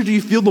pressure? Do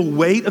you feel the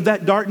weight of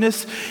that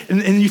darkness?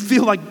 And you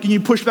feel like you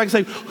push back and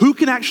say, who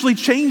can actually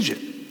change it?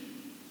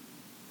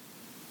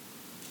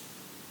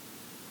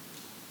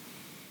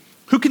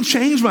 Who can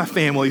change my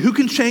family? Who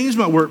can change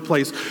my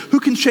workplace? Who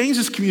can change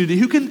this community?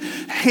 Who can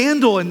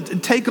handle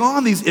and take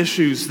on these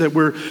issues that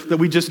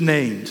we just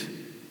named?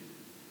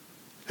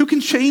 Who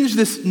can change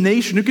this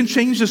nation? Who can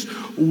change this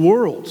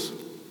world?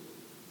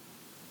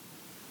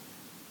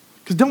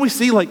 Because don't we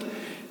see like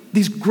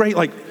these great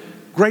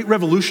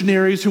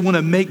revolutionaries who want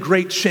to make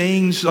great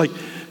change? Like,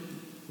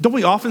 don't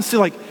we often see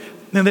like,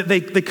 man,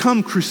 they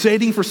come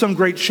crusading for some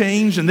great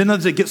change, and then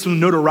as they get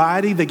some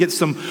notoriety, they get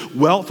some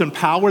wealth and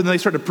power, and then they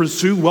start to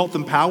pursue wealth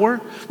and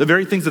power. The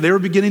very things that they were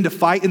beginning to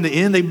fight in the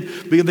end,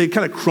 they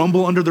kind of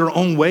crumble under their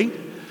own weight.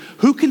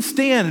 Who can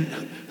stand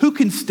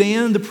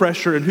the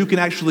pressure, and who can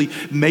actually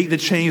make the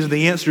change? And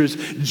the answer is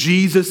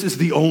Jesus is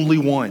the only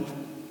one.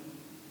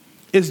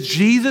 It's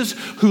Jesus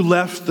who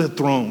left the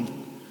throne.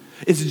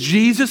 It's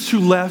Jesus who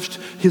left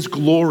his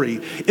glory.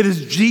 It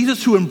is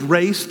Jesus who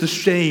embraced the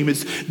shame.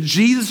 It's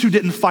Jesus who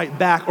didn't fight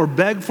back or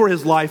beg for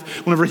his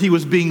life whenever he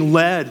was being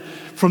led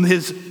from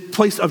his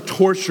place of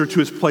torture to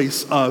his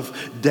place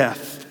of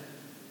death.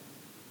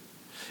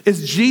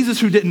 It's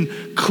Jesus who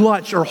didn't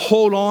clutch or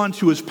hold on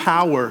to his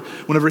power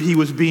whenever he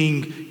was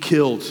being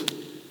killed.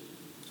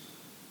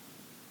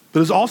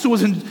 But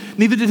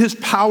neither did his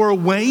power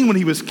wane when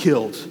he was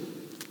killed.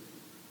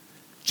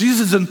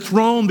 Jesus is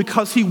enthroned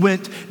because he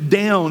went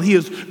down. He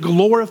is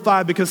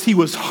glorified because he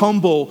was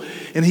humble,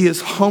 and his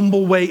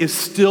humble way is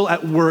still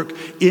at work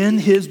in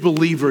his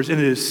believers, and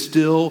it is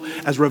still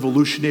as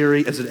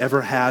revolutionary as it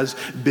ever has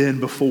been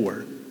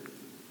before.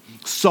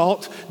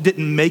 Salt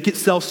didn't make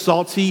itself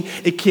salty.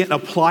 It can't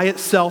apply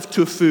itself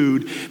to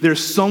food.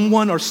 There's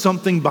someone or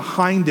something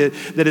behind it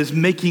that is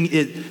making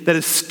it, that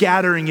is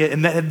scattering it,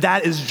 and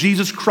that is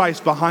Jesus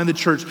Christ behind the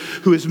church,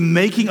 who is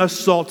making us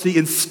salty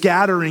and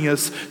scattering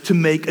us to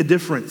make a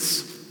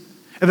difference.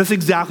 And that's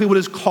exactly what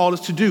is called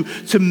us to do,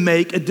 to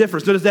make a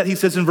difference. Notice that he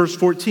says in verse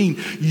 14,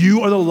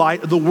 you are the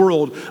light of the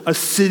world. A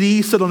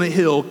city set on a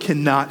hill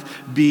cannot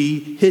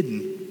be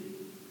hidden.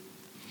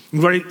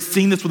 We've already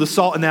seen this with the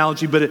salt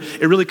analogy, but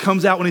it really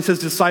comes out when he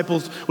says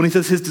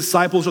his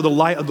disciples are the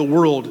light of the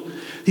world.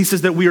 He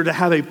says that we are to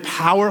have a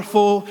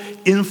powerful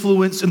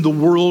influence in the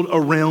world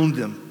around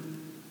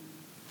them.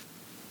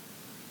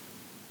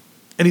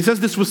 And he says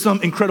this with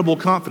some incredible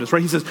confidence,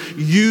 right? He says,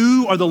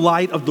 you are the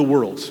light of the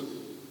world.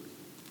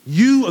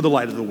 You are the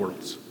light of the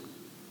world.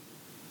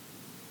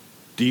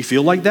 Do you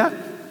feel like that?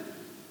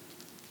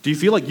 Do you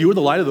feel like you are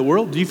the light of the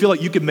world? Do you feel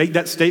like you can make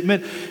that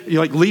statement? You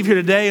like leave here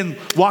today and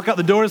walk out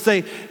the door and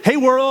say, hey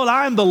world,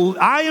 I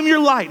am your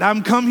light.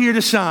 I'm come here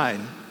to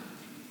shine.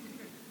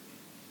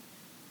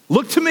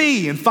 Look to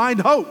me and find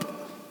hope.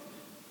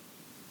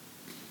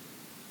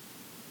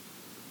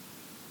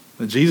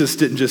 And Jesus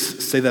didn't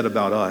just say that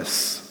about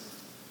us.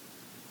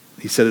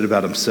 He said it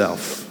about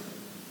himself.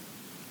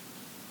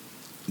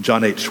 In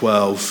John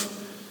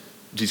 8:12,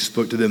 Jesus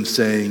spoke to them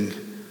saying,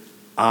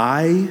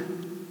 I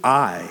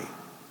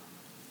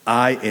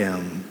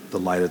am the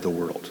light of the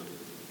world.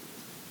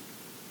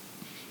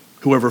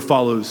 Whoever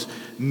follows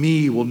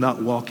me will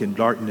not walk in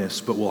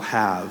darkness, but will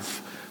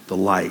have the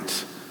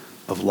light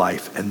of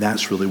life. And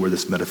that's really where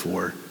this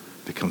metaphor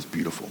becomes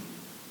beautiful.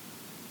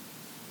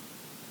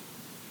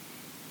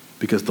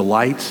 Because the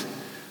light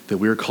that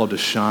we are called to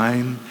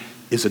shine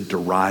is a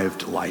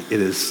derived light. It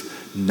is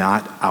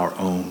not our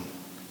own.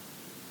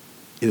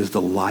 It is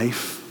the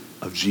life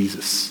of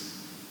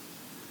Jesus.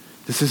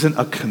 This isn't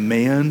a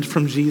command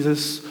from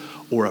Jesus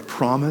or a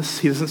promise.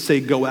 He doesn't say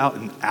go out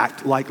and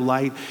act like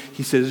light.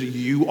 He says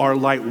you are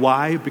light.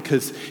 Why?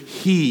 Because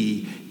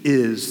he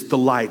is the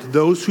light.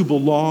 Those who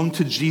belong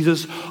to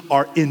Jesus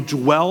are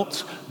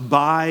indwelt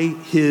by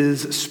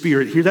his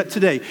Spirit. Hear that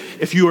today.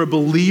 If you are a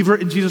believer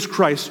in Jesus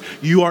Christ,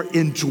 you are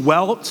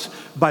indwelt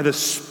by the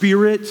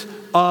Spirit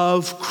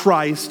of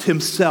Christ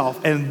himself.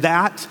 And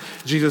that,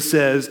 Jesus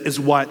says, is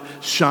what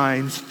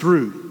shines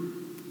through.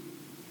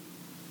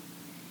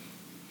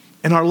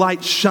 And our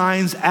light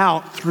shines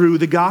out through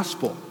the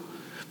gospel.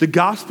 The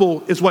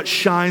gospel is what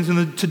shines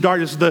into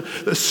darkness.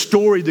 The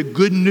story, the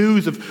good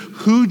news of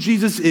who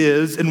Jesus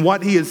is and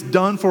what he has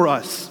done for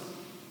us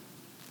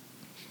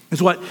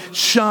is what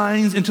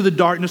shines into the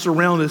darkness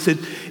around us.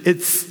 It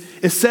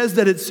says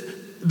that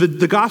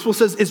the gospel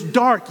says it's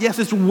dark. Yes,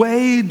 it's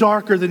way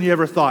darker than you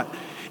ever thought.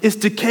 It's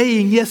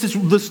decaying. Yes, it's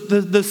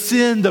the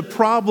sin, the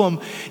problem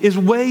is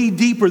way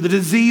deeper. The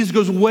disease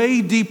goes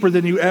way deeper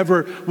than you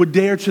ever would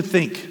dare to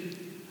think.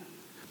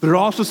 But it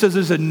also says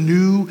there's a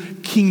new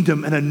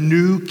kingdom and a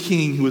new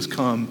king who has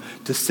come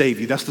to save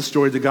you. That's the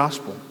story of the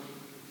gospel.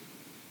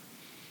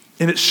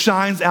 And it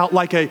shines out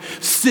like a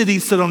city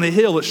set on a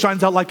hill. It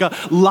shines out like a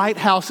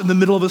lighthouse in the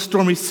middle of a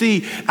stormy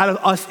sea out of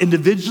us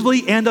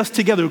individually and us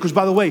together. Because,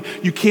 by the way,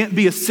 you can't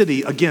be a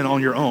city, again,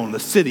 on your own. The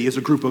city is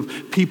a group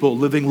of people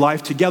living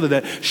life together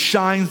that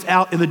shines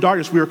out in the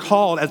darkness. We are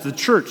called as the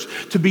church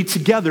to be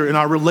together in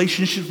our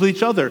relationships with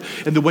each other,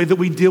 in the way that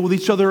we deal with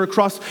each other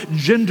across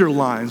gender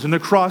lines and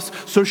across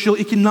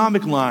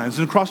socioeconomic lines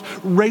and across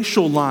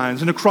racial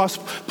lines and across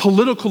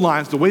political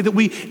lines, the way that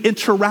we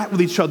interact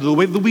with each other, the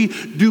way that we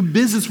do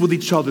business with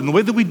each other, and the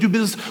way that we do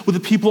business with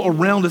the people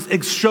around us.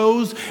 It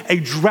shows a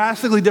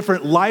drastically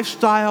different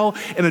lifestyle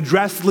and a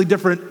drastically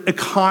different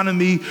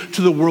economy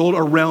to the world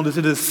around us.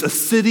 It is a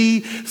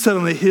city set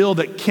on a hill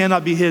that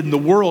cannot be hidden. The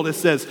world, it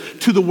says,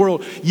 to the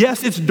world,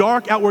 yes, it's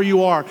dark out where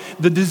you are.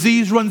 The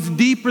disease runs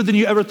deeper than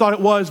you ever thought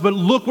it was, but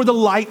look where the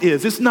light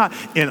is. It's not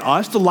in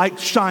us. The light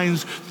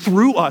shines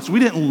through us. We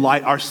didn't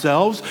light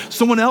ourselves.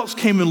 Someone else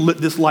came and lit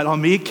this light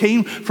on me. It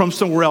came from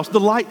somewhere else. The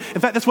light,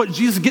 in fact, that's what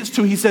Jesus gets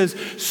to. He says,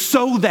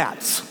 so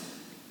that.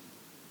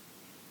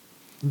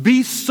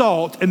 Be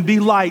salt and be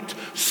light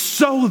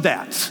so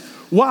that.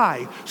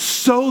 Why?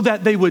 So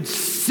that they would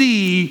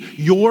see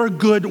your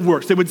good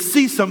works. They would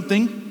see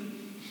something.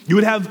 You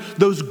would have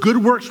those good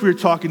works we were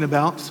talking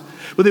about,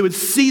 but they would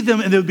see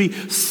them and there would be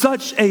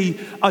such a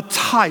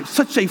type,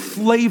 such a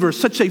flavor,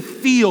 such a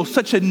feel,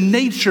 such a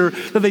nature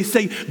that they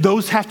say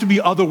those have to be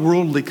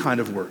otherworldly kind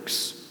of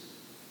works.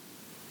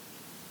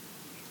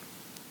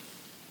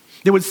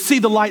 They would see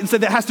the light and say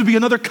there has to be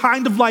another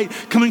kind of light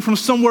coming from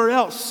somewhere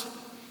else.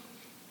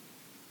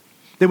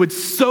 They would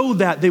so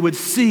that they would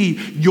see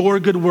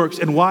your good works.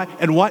 And why?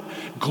 And what?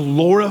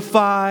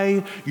 Glorify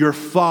your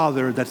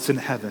Father that's in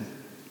heaven.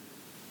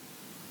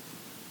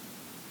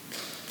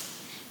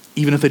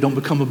 Even if they don't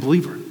become a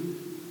believer.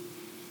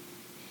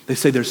 They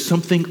say there's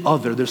something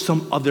other. There's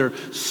some other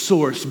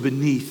source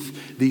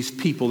beneath these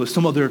people. There's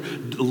some other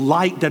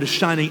light that is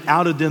shining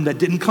out of them that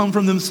didn't come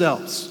from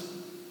themselves.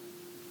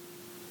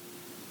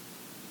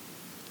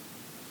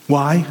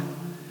 Why?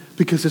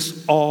 Because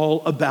it's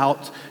all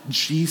about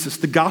Jesus.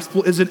 The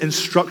gospel isn't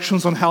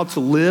instructions on how to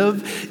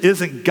live. It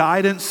isn't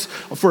guidance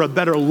for a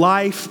better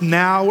life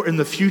now or in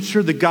the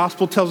future. The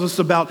gospel tells us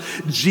about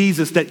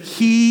Jesus, that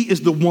he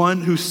is the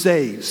one who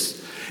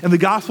saves. And the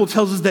gospel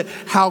tells us that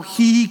how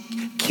he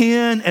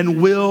can and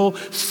will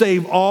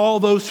save all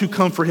those who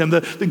come for him.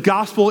 The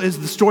gospel is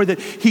the story that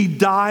he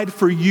died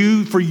for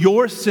you, for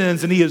your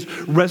sins, and he is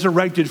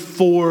resurrected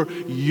for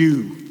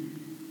you.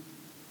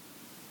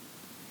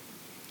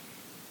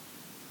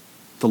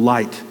 The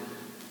light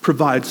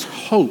provides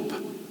hope.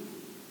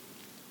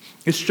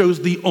 It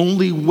shows the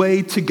only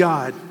way to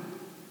God.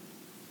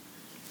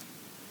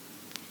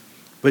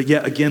 But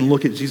yet again,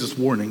 look at Jesus'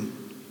 warning.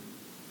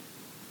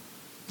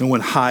 No one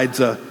hides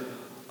a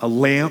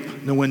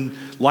lamp. No one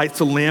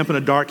lights a lamp in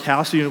a dark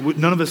house.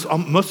 None of us,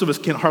 most of us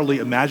can't hardly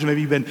imagine. Maybe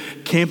you've been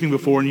camping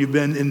before and you've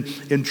been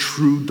in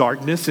true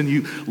darkness and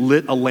you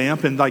lit a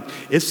lamp and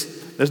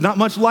there's not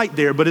much light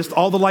there, but it's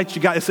all the light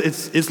you got.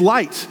 It's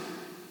light.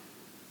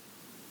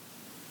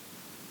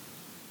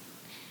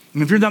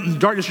 And if you're not in the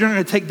darkness, you're not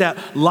going to take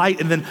that light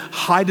and then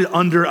hide it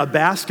under a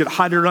basket,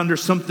 hide it under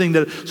something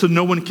so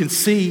no one can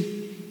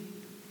see.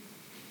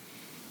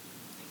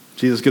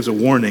 Jesus gives a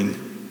warning.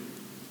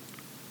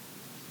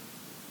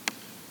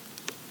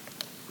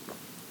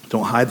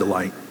 Don't hide the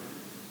light.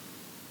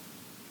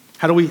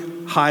 How do we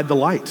hide the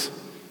light?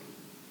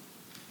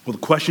 Well, the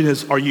question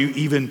is, are you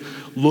even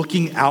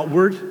looking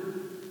outward?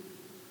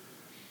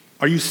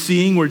 Are you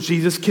seeing where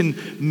Jesus can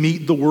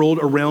meet the world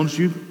around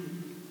you?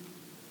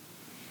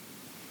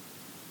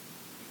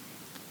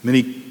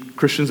 Many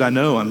Christians I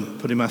know, I'm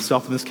putting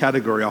myself in this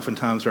category,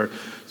 oftentimes are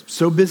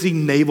so busy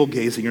navel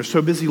gazing, or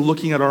so busy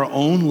looking at our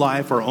own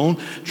life,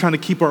 trying to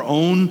keep our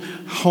own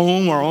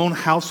home, our own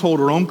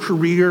household, our own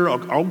career,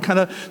 our own kind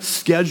of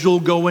schedule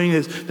going,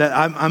 is that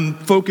I'm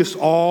focused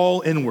all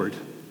inward.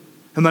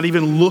 I'm not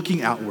even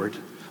looking outward.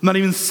 I'm not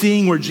even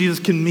seeing where Jesus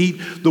can meet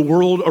the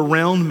world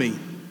around me.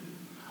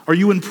 Are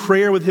you in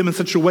prayer with him in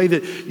such a way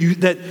that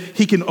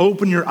he can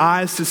open your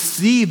eyes to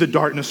see the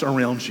darkness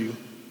around you?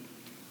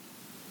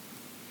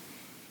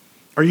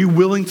 Are you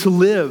willing to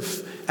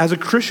live as a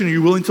Christian? Are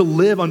you willing to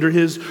live under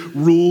his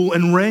rule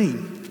and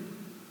reign?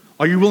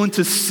 Are you willing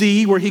to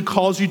see where he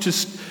calls you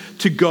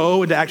to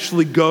go and to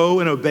actually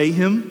go and obey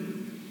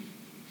him?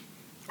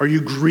 Are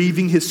you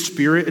grieving his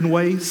spirit in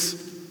ways?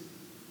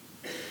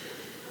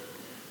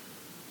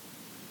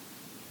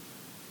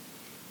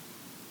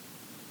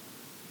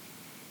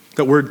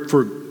 That word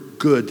for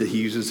good that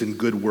he uses in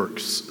good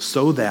works,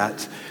 so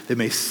that they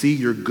may see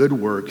your good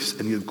works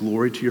and give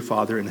glory to your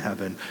Father in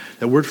heaven.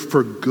 That word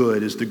for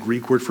good is the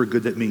Greek word for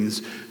good that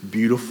means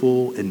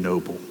beautiful and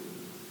noble.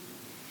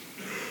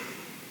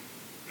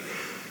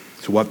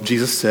 So what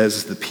Jesus says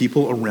is the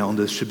people around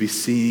us should be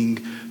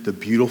seeing the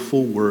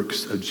beautiful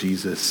works of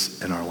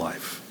Jesus in our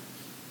life.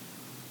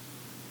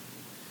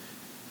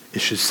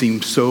 It should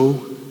seem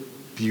so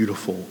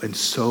beautiful and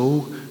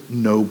so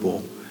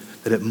noble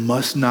that it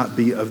must not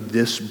be of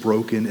this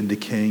broken and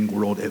decaying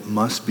world. It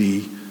must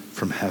be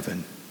from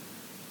heaven.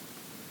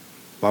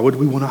 Why would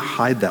we want to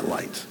hide that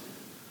light?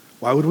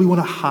 Why would we want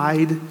to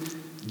hide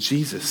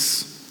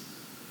Jesus?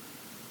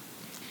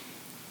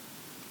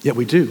 Yet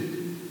we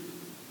do.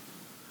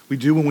 We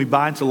do when we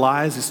buy into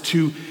lies.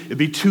 It'd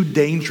be too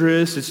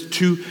dangerous. It's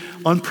too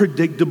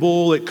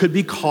unpredictable. It could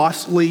be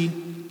costly.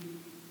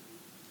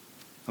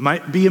 I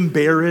might be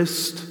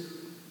embarrassed.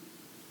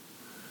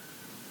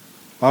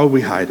 Why would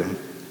we hide him?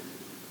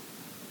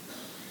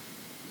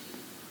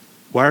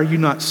 Why are you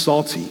not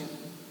salty?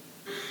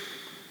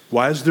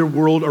 Why is the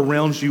world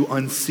around you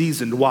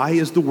unseasoned? Why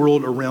is the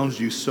world around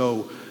you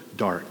so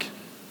dark?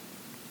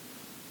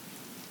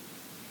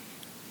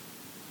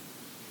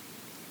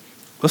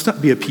 Let's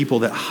not be a people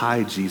that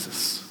hide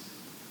Jesus.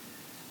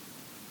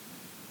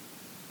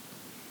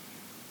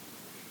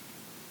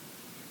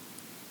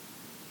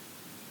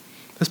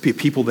 Let's be a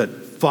people that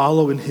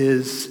follow in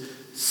his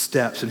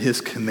steps and his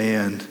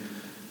command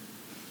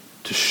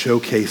to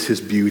showcase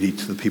his beauty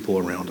to the people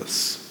around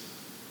us.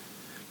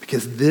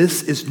 Because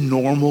this is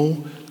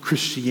normal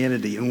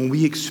Christianity. And when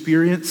we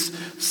experience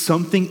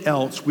something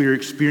else, we're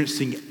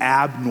experiencing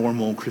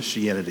abnormal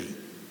Christianity.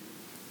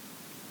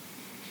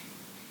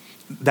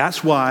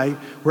 That's why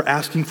we're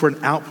asking for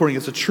an outpouring.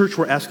 As a church,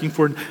 we're asking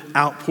for an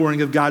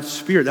outpouring of God's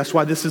Spirit. That's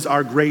why this is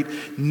our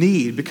great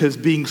need, because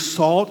being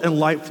salt and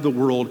light for the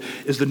world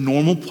is the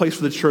normal place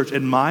for the church.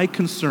 And my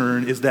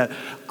concern is that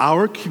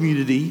our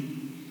community,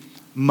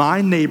 my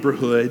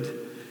neighborhood,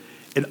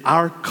 and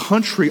our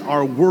country,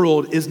 our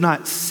world, is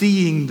not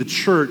seeing the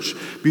church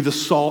be the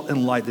salt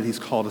and light that he's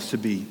called us to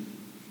be.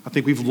 I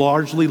think we've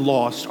largely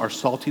lost our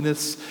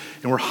saltiness,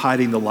 and we're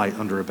hiding the light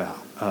under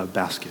a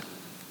basket.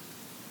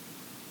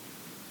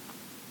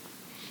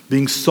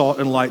 Being salt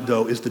and light,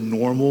 though, is the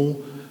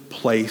normal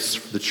place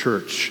for the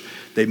church.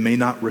 They may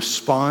not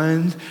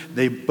respond,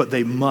 but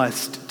they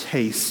must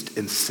taste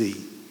and see.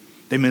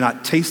 They may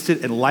not taste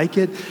it and like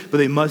it, but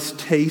they must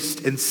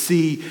taste and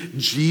see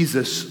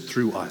Jesus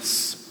through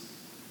us.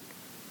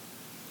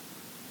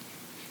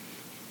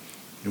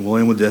 And we'll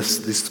end with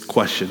these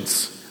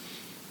questions.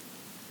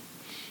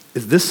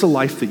 Is this the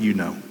life that you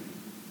know?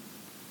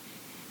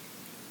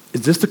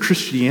 Is this the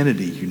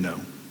Christianity you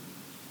know?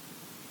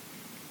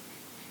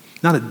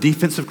 Not a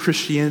defensive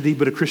Christianity,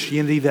 but a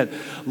Christianity that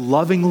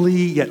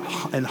lovingly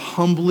and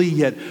humbly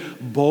yet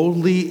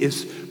boldly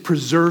is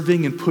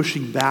preserving and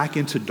pushing back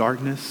into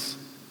darkness,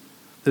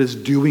 that is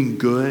doing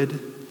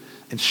good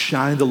and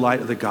shining the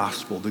light of the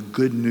gospel, the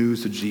good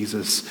news of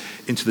Jesus,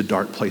 into the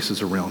dark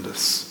places around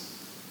us.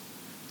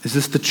 Is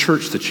this the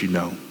church that you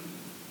know?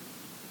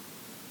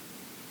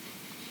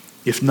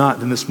 If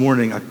not, then this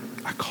morning I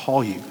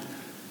call you.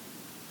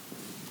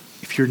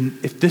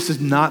 If this is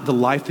not the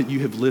life that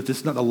you have lived, this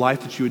is not the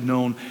life that you had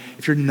known,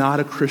 if you're not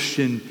a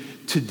Christian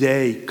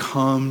today,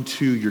 come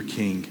to your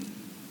King.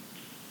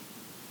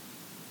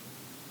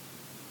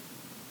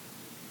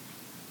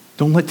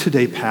 Don't let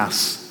today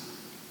pass.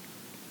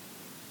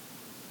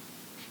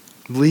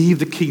 Leave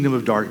the kingdom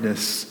of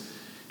darkness.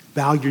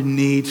 Bow your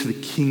knee to the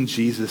King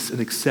Jesus and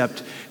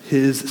accept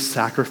his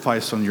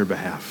sacrifice on your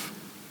behalf.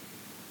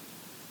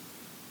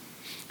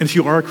 And if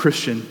you are a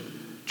Christian,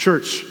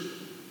 church,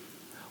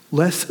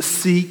 let's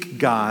seek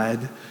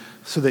God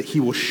so that he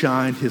will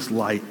shine his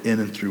light in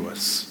and through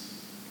us.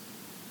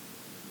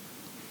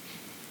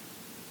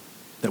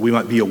 That we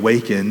might be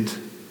awakened,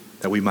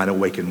 that we might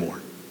awaken more.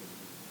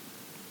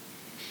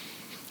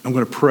 I'm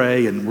going to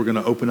pray and we're going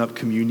to open up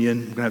communion.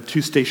 We're going to have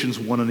 2 stations,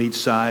 one on each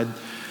side.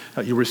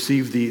 You'll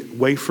receive the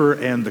wafer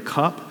and the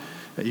cup.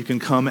 You can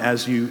come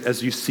as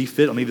you see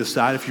fit on either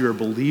side. If you're a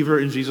believer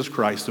in Jesus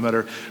Christ, no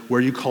matter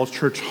where you call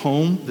church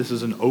home, this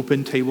is an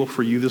open table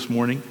for you this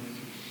morning.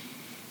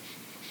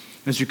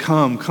 As you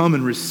come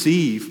and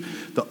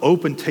receive the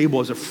open table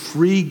as a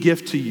free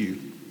gift to you.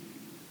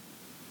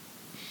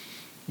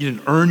 You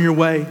didn't earn your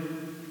way.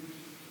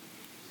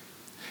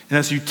 And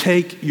as you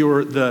take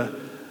the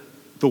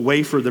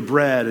wafer, the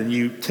bread, and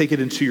you take it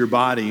into your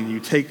body, and you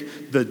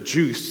take the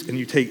juice, and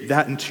you take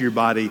that into your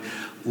body,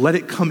 let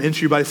it come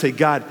into your body. Say,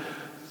 God,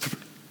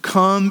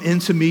 come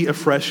into me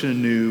afresh and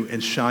anew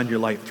and shine your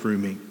light through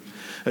me.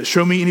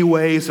 Show me any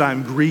ways that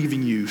I'm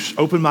grieving you.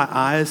 Open my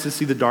eyes to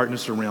see the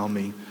darkness around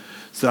me,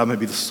 so that I might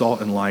be the salt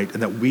and light,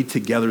 and that we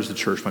together as the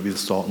church might be the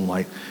salt and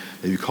light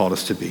that you called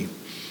us to be.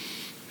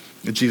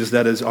 And Jesus,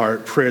 that is our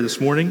prayer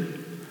this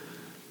morning.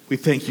 We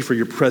thank you for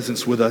your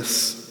presence with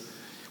us.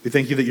 We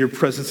thank you that your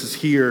presence is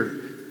here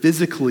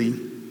physically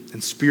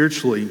and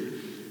spiritually,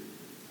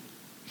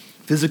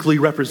 physically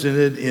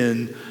represented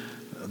in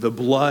the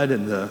blood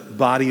and the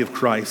body of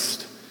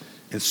Christ,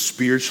 and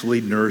spiritually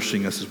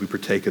nourishing us as we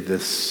partake of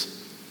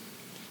this.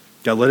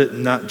 God, let it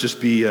not just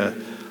be a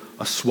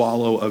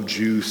swallow of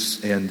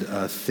juice and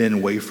a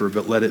thin wafer,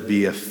 but let it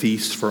be a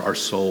feast for our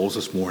souls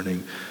this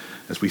morning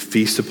as we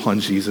feast upon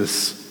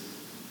Jesus.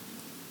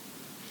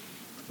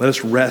 Let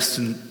us rest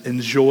and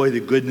enjoy the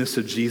goodness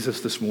of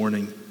Jesus this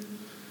morning.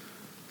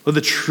 Let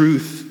the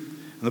truth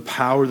and the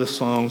power of the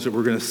songs that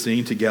we're going to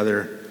sing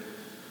together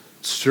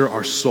stir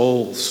our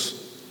souls.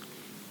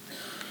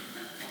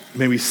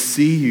 May we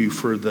see you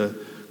for the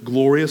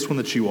glorious one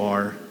that you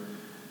are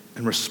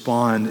and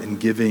respond in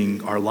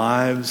giving our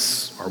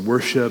lives, our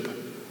worship,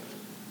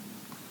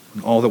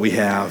 and all that we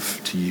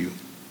have to you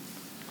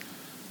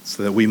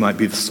so that we might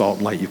be the salt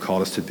and light you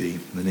called us to be.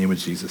 In the name of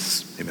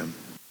Jesus, amen.